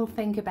them a little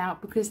think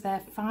about, because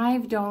they're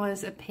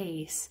 $5 a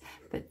piece,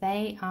 but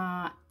they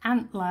are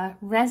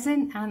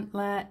resin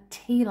antler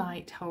tea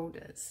light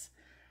holders.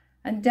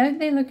 And don't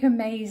they look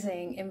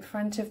amazing in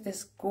front of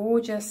this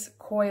gorgeous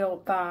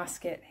coil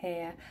basket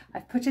here?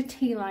 I've put a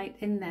tea light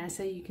in there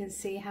so you can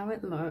see how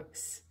it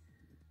looks.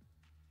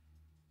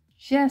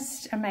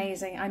 Just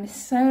amazing. I'm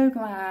so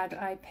glad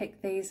I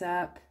picked these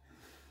up.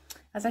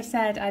 As I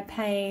said, I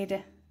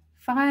paid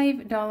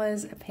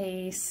 $5 a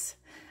piece.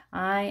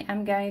 I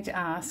am going to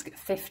ask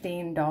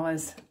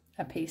 $15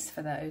 a piece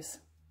for those.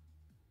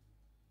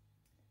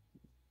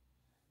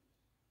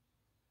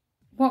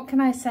 What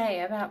can I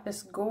say about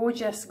this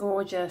gorgeous,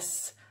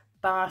 gorgeous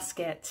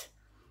basket?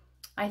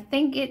 I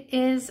think it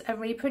is a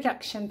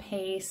reproduction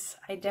piece.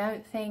 I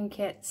don't think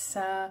it's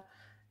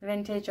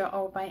vintage or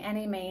old by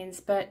any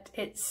means, but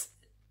it's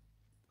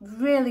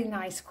really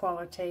nice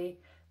quality,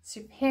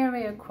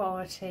 superior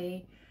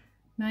quality,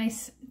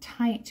 nice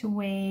tight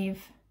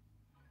weave,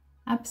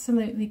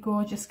 absolutely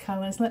gorgeous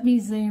colors. Let me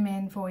zoom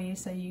in for you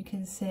so you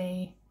can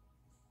see.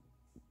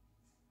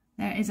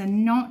 There is a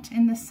knot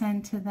in the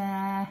center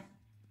there.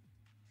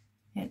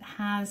 It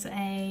has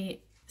a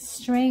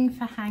string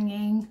for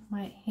hanging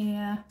right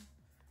here.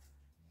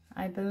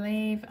 I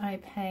believe I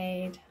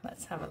paid,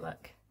 let's have a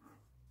look,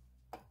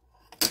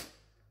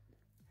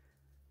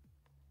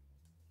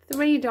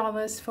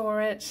 $3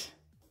 for it.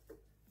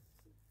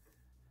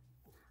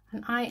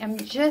 And I am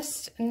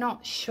just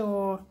not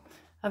sure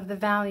of the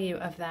value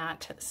of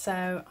that.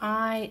 So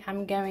I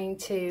am going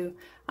to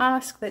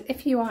ask that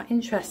if you are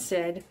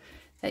interested,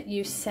 that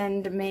you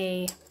send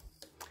me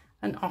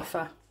an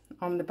offer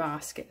on the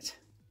basket.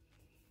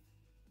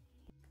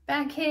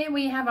 Back here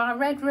we have our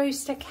Red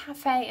Rooster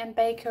Cafe and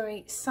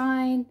Bakery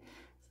sign.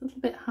 It's a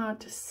little bit hard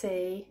to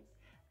see.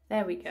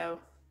 There we go,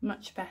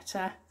 much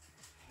better.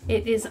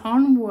 It is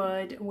on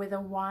wood with a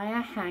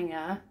wire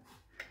hanger.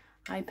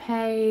 I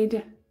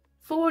paid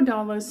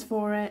 $4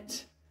 for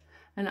it,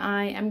 and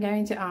I am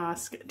going to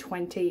ask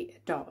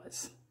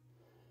 $20.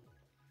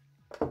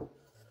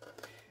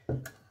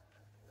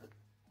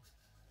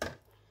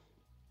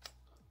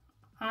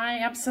 I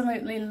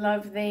absolutely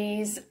love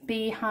these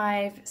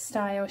beehive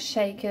style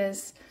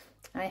shakers.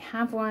 I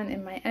have one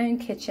in my own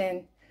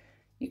kitchen.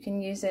 You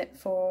can use it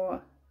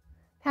for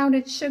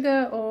powdered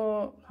sugar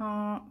or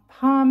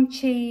palm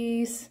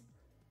cheese,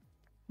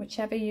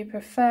 whichever you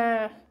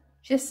prefer.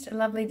 Just a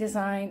lovely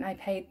design. I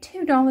paid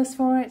 $2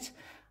 for it.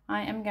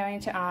 I am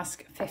going to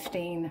ask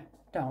 $15.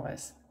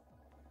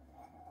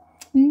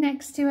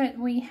 Next to it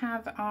we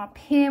have our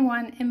Pier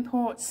 1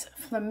 Imports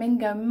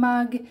Flamingo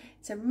mug.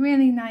 It's a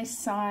really nice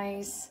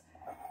size,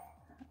 a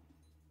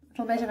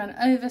little bit of an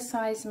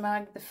oversized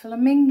mug. The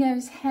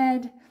flamingo's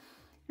head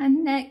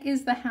and neck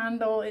is the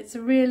handle. It's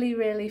really,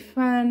 really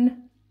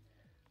fun.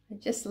 I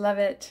just love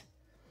it.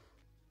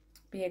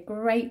 Be a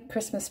great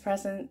Christmas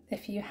present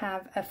if you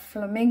have a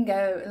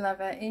flamingo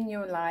lover in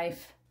your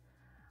life.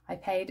 I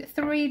paid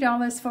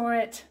 $3 for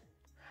it.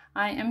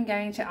 I am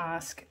going to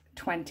ask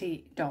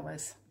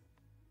 $20.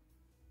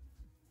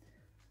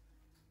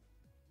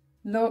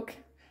 Look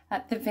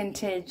at the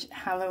vintage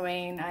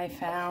Halloween I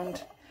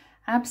found.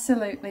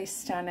 Absolutely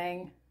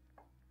stunning.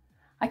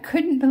 I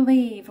couldn't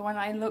believe when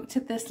I looked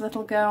at this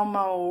little girl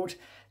mold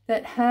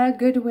that her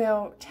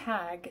Goodwill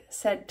tag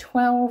said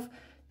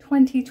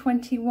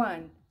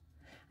 12/2021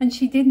 and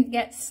she didn't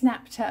get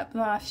snapped up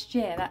last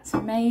year. That's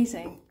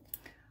amazing.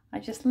 I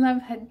just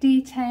love her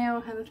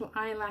detail, her little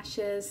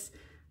eyelashes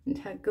and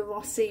her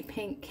glossy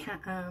pink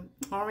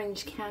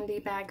orange candy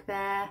bag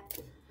there.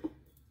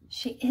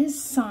 She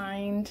is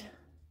signed,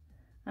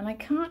 and I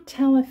can't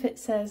tell if it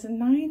says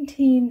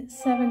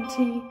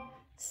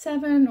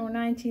 1977 or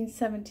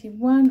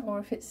 1971, or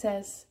if it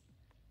says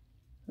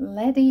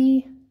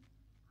Letty.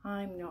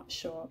 I'm not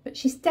sure, but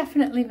she's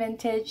definitely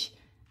vintage,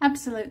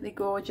 absolutely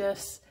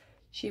gorgeous.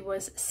 She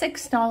was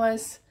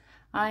 $6.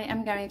 I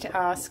am going to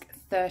ask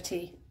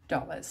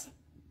 $30.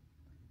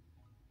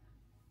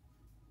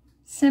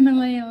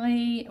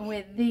 Similarly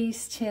with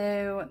these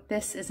two,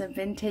 this is a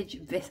vintage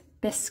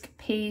bisque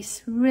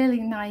piece,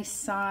 really nice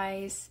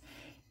size.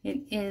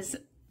 It is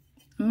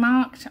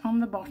marked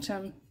on the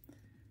bottom.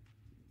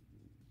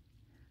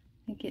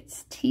 I think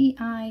it's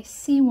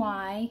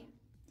TICY,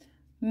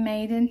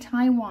 made in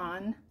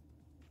Taiwan.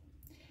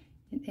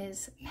 It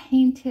is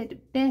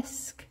painted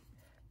bisque,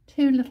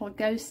 two little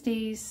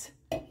ghosties.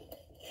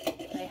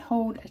 They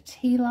hold a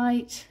tea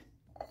light.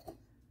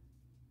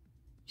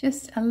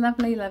 Just a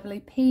lovely, lovely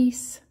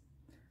piece.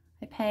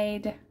 I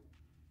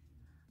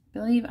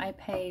believe I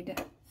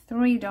paid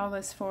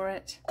 $3 for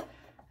it,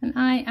 and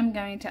I am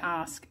going to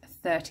ask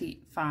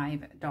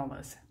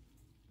 $35.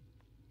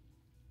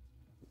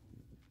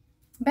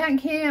 Back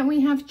here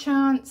we have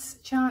Chance.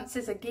 Chance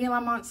is a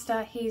Gila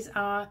monster. He's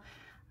our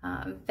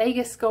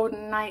Vegas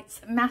Golden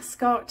Knights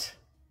mascot.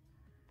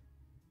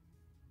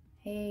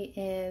 He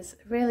is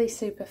really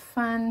super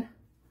fun.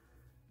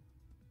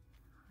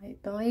 I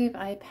believe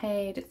I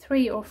paid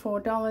 $3 or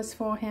 $4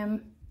 for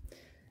him.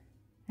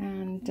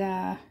 And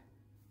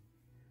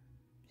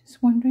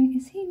just wondering,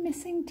 is he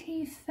missing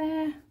teeth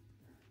there?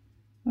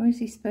 Or is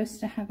he supposed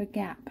to have a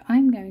gap?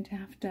 I'm going to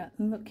have to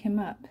look him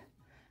up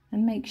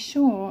and make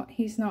sure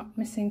he's not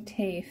missing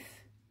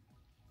teeth.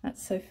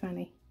 That's so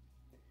funny.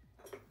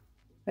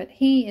 But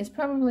he is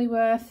probably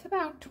worth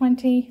about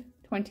 $20,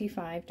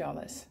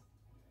 $25.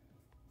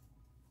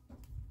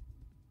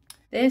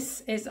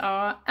 This is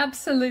our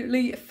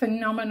absolutely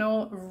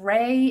phenomenal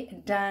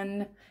Ray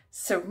Dunn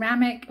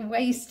ceramic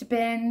waste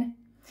bin.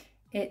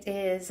 It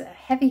is a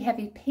heavy,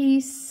 heavy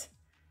piece.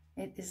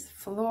 It is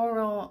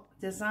floral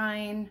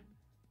design,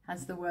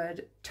 has the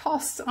word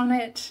toss on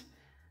it.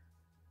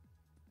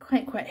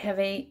 Quite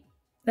heavy.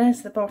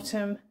 There's the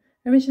bottom.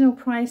 Original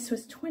price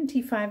was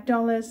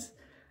 $25.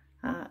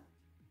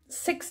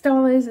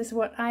 $6 is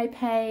what I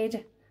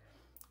paid.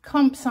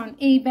 Comps on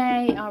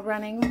eBay are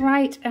running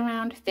right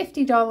around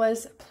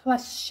 $50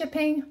 plus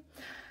shipping.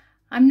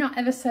 I'm not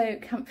ever so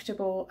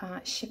comfortable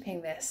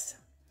shipping this,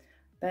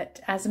 but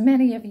as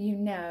many of you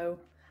know,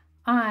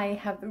 I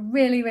have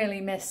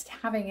really missed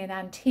having an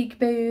antique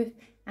booth,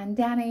 and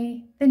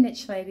Danny, the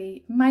niche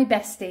lady, my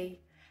bestie,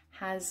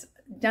 has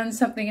done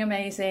something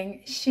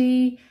amazing.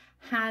 She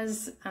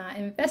has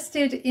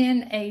invested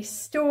in a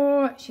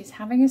store. She's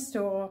having a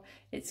store.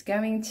 It's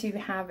going to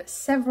have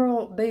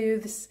several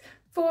booths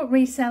for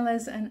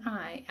resellers, and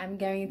I am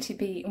going to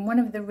be one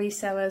of the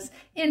resellers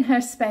in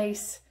her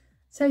space.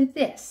 So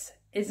this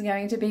is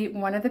going to be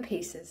one of the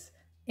pieces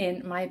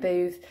in my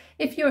booth.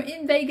 If you're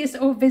in Vegas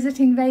or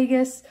visiting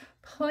Vegas,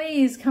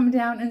 please come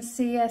down and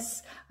see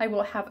us. I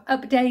will have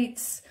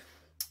updates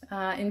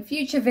in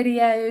future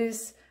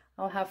videos.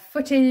 I'll have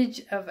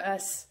footage of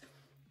us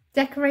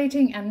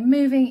decorating and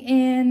moving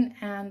in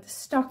and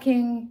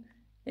stocking.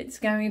 It's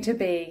going to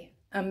be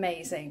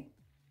amazing.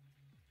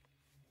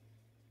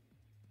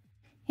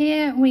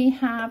 Here we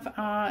have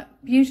our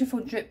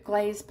beautiful drip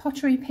glaze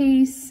pottery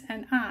piece,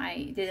 and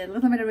I did a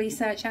little bit of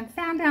research and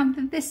found out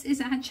that this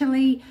is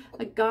actually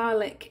a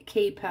garlic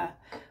keeper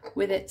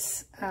with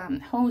its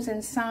holes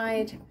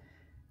inside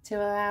to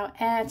allow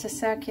air to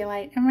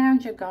circulate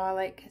around your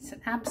garlic. It's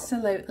an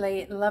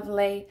absolutely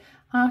lovely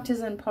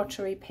artisan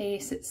pottery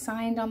piece. It's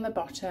signed on the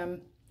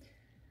bottom.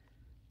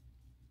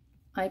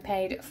 I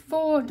paid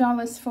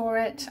 $4 for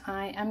it.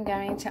 I am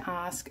going to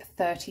ask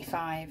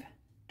 $35.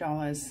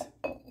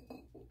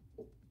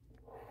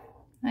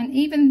 And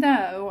even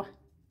though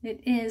it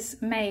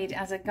is made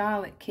as a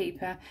garlic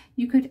keeper,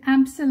 you could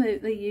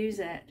absolutely use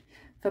it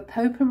for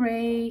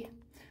potpourri,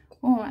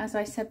 or as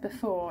I said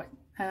before,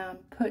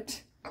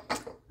 put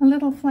a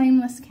little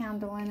flameless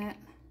candle in it.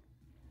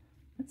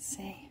 Let's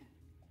see.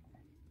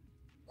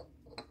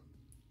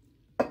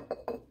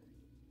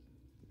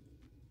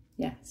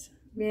 Yes,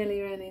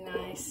 really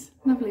nice.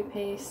 Lovely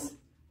piece.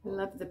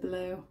 Love the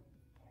blue.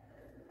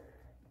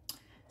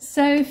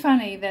 So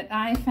funny that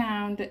I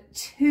found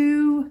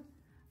 2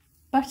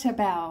 butter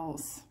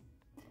bells.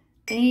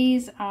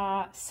 These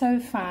are so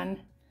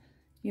fun.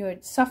 You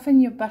would soften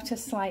your butter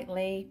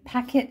slightly,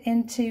 pack it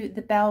into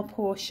the bell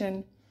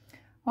portion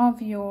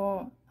of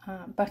your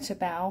butter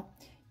bell.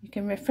 You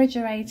can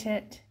refrigerate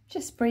it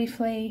just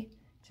briefly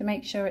to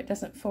make sure it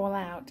doesn't fall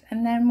out.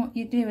 And then what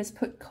you do is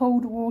put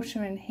cold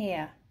water in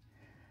here,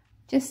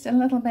 just a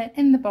little bit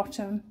in the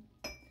bottom,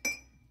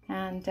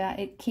 and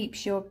it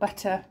keeps your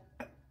butter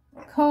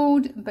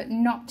cold but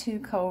not too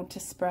cold to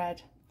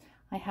spread.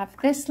 I have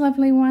this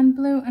lovely one,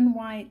 blue and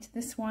white.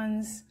 This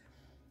one's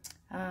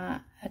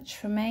a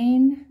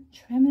Tremaine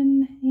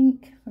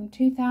ink from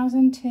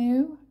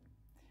 2002.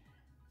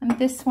 And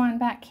this one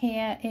back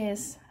here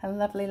is a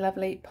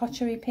lovely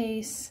pottery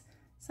piece,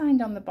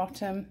 signed on the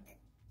bottom.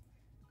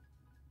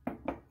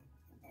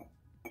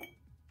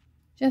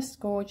 Just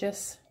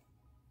gorgeous.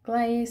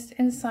 Glazed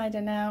inside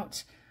and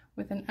out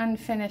with an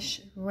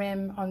unfinished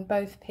rim on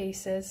both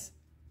pieces.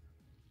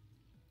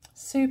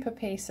 Super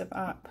piece of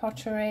art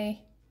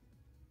pottery.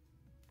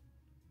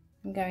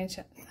 I'm going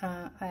to,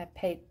 I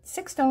paid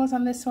 $6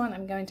 on this one.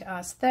 I'm going to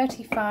ask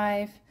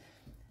 $35.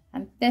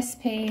 And this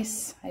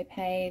piece I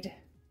paid,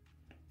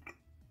 I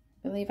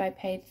believe I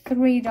paid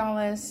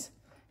 $3.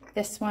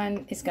 This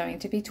one is going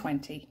to be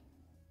 $20.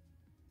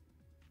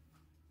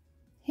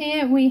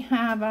 Here we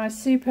have our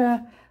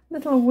super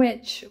little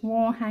witch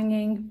wall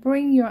hanging.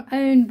 Bring your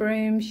own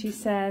broom, she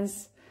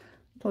says.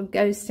 Little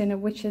ghost in a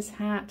witch's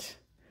hat.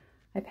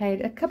 I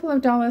paid a couple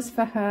of dollars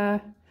for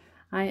her.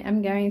 I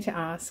am going to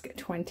ask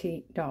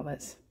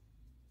 $20.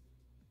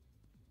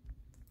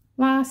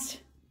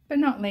 Last but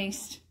not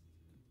least,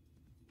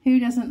 who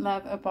doesn't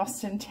love a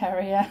Boston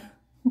Terrier?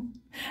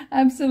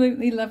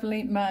 Absolutely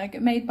lovely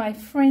mug made by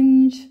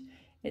Fringe.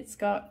 It's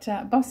got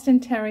Boston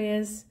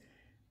Terriers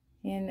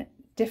in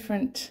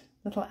different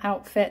little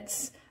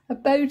outfits, a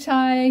bow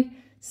tie,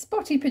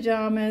 spotty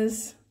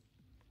pajamas,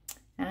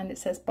 and it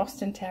says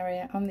Boston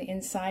Terrier on the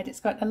inside.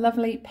 It's got a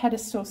lovely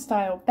pedestal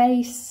style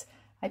base.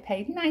 I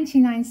paid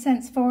 99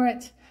 cents for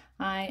it.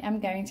 I am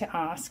going to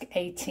ask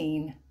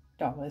 $18.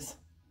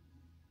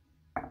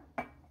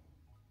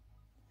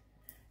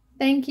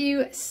 Thank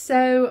you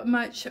so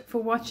much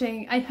for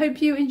watching. I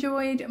hope you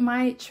enjoyed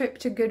my trip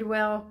to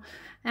Goodwill,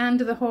 and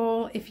the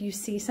haul. If you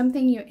see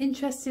something you're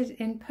interested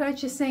in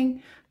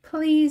purchasing,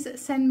 please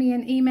send me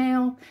an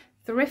email,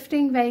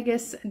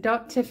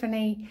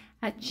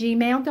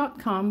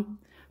 thriftingvegas.tiffany@gmail.com.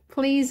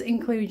 Please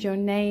include your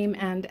name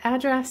and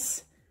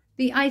address,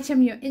 the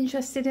item you're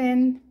interested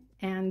in,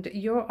 and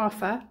your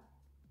offer.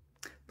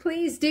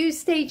 Please do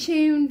stay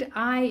tuned.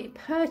 I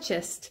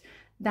purchased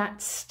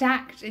that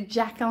stacked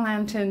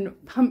jack-o'-lantern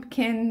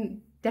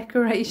pumpkin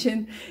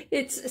decoration.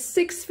 It's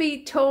 6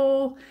 feet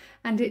tall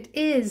and it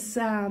is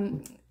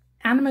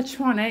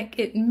animatronic.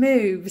 It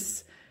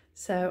moves.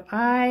 So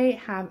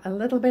I have a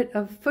little bit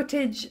of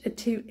footage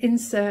to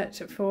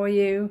insert for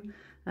you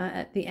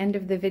at the end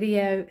of the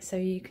video so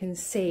you can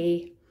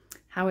see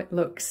how it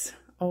looks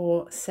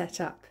all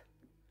set up.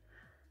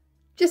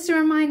 Just a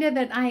reminder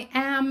that I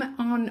am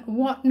on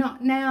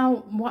Whatnot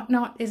now.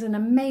 Whatnot is an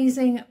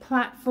amazing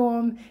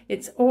platform.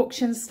 It's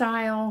auction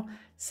style.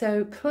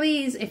 So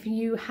please, if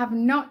you have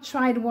not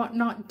tried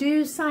Whatnot,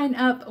 do sign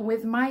up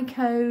with my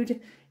code.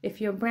 If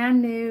you're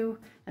brand new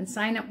and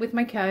sign up with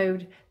my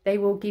code, they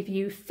will give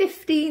you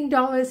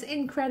 $15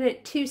 in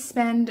credit to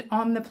spend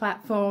on the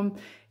platform.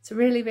 It's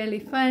really, really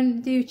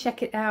fun. Do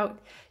check it out.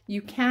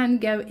 You can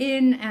go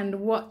in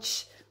and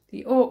watch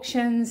the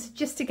auctions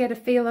just to get a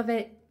feel of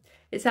it.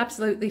 It's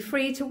absolutely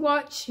free to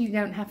watch. You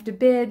don't have to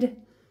bid.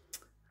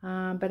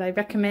 But I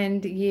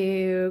recommend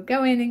you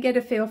go in and get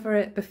a feel for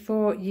it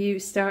before you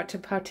start to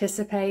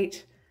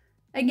participate.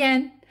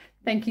 Again,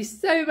 thank you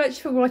so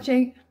much for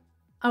watching.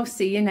 I'll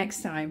see you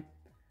next time.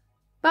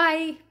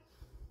 Bye.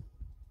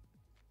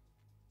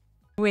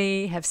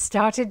 We have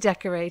started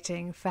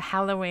decorating for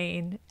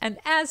Halloween, and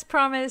as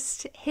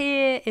promised,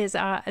 here is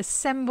our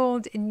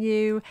assembled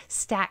new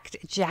stacked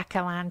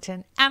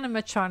jack-o'-lantern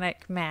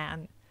animatronic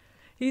man.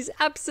 He's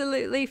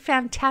absolutely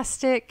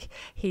fantastic.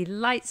 He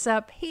lights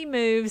up, he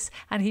moves,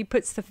 and he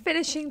puts the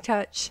finishing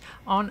touch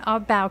on our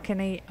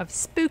balcony of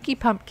spooky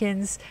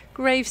pumpkins,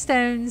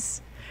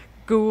 gravestones,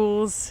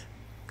 ghouls,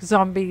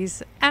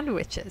 zombies, and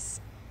witches.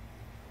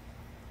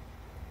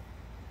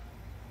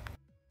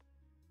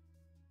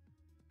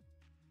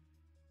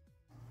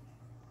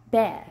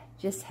 Bear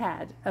just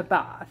had a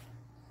bath.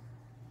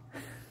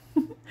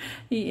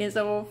 He is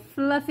all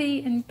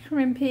fluffy and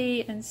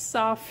crimpy and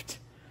soft,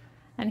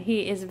 and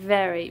he is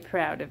very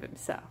proud of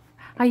himself.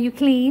 Are you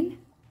clean,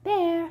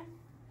 Bear?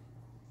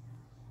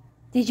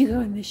 Did you go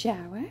in the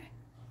shower?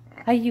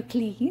 Are you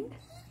clean?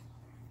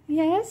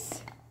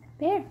 Yes,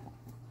 Bear.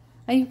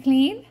 Are you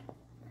clean?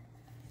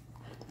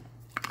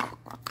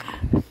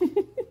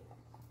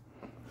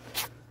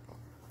 It's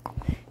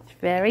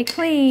very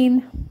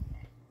clean.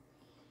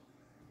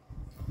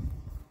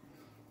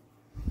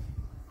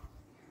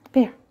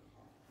 Bear,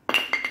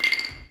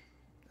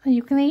 are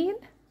you clean?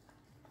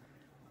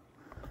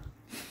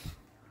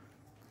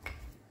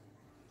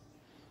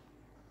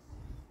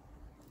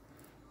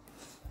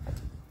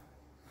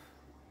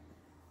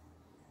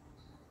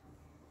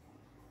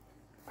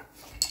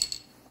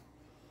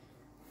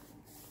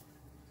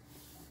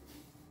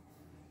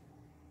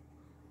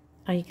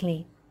 Are you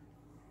clean?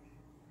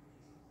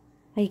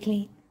 Are you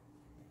clean? Are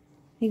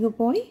you a good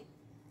boy?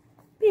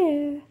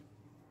 Bear.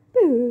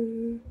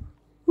 Boo.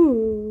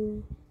 Ooh.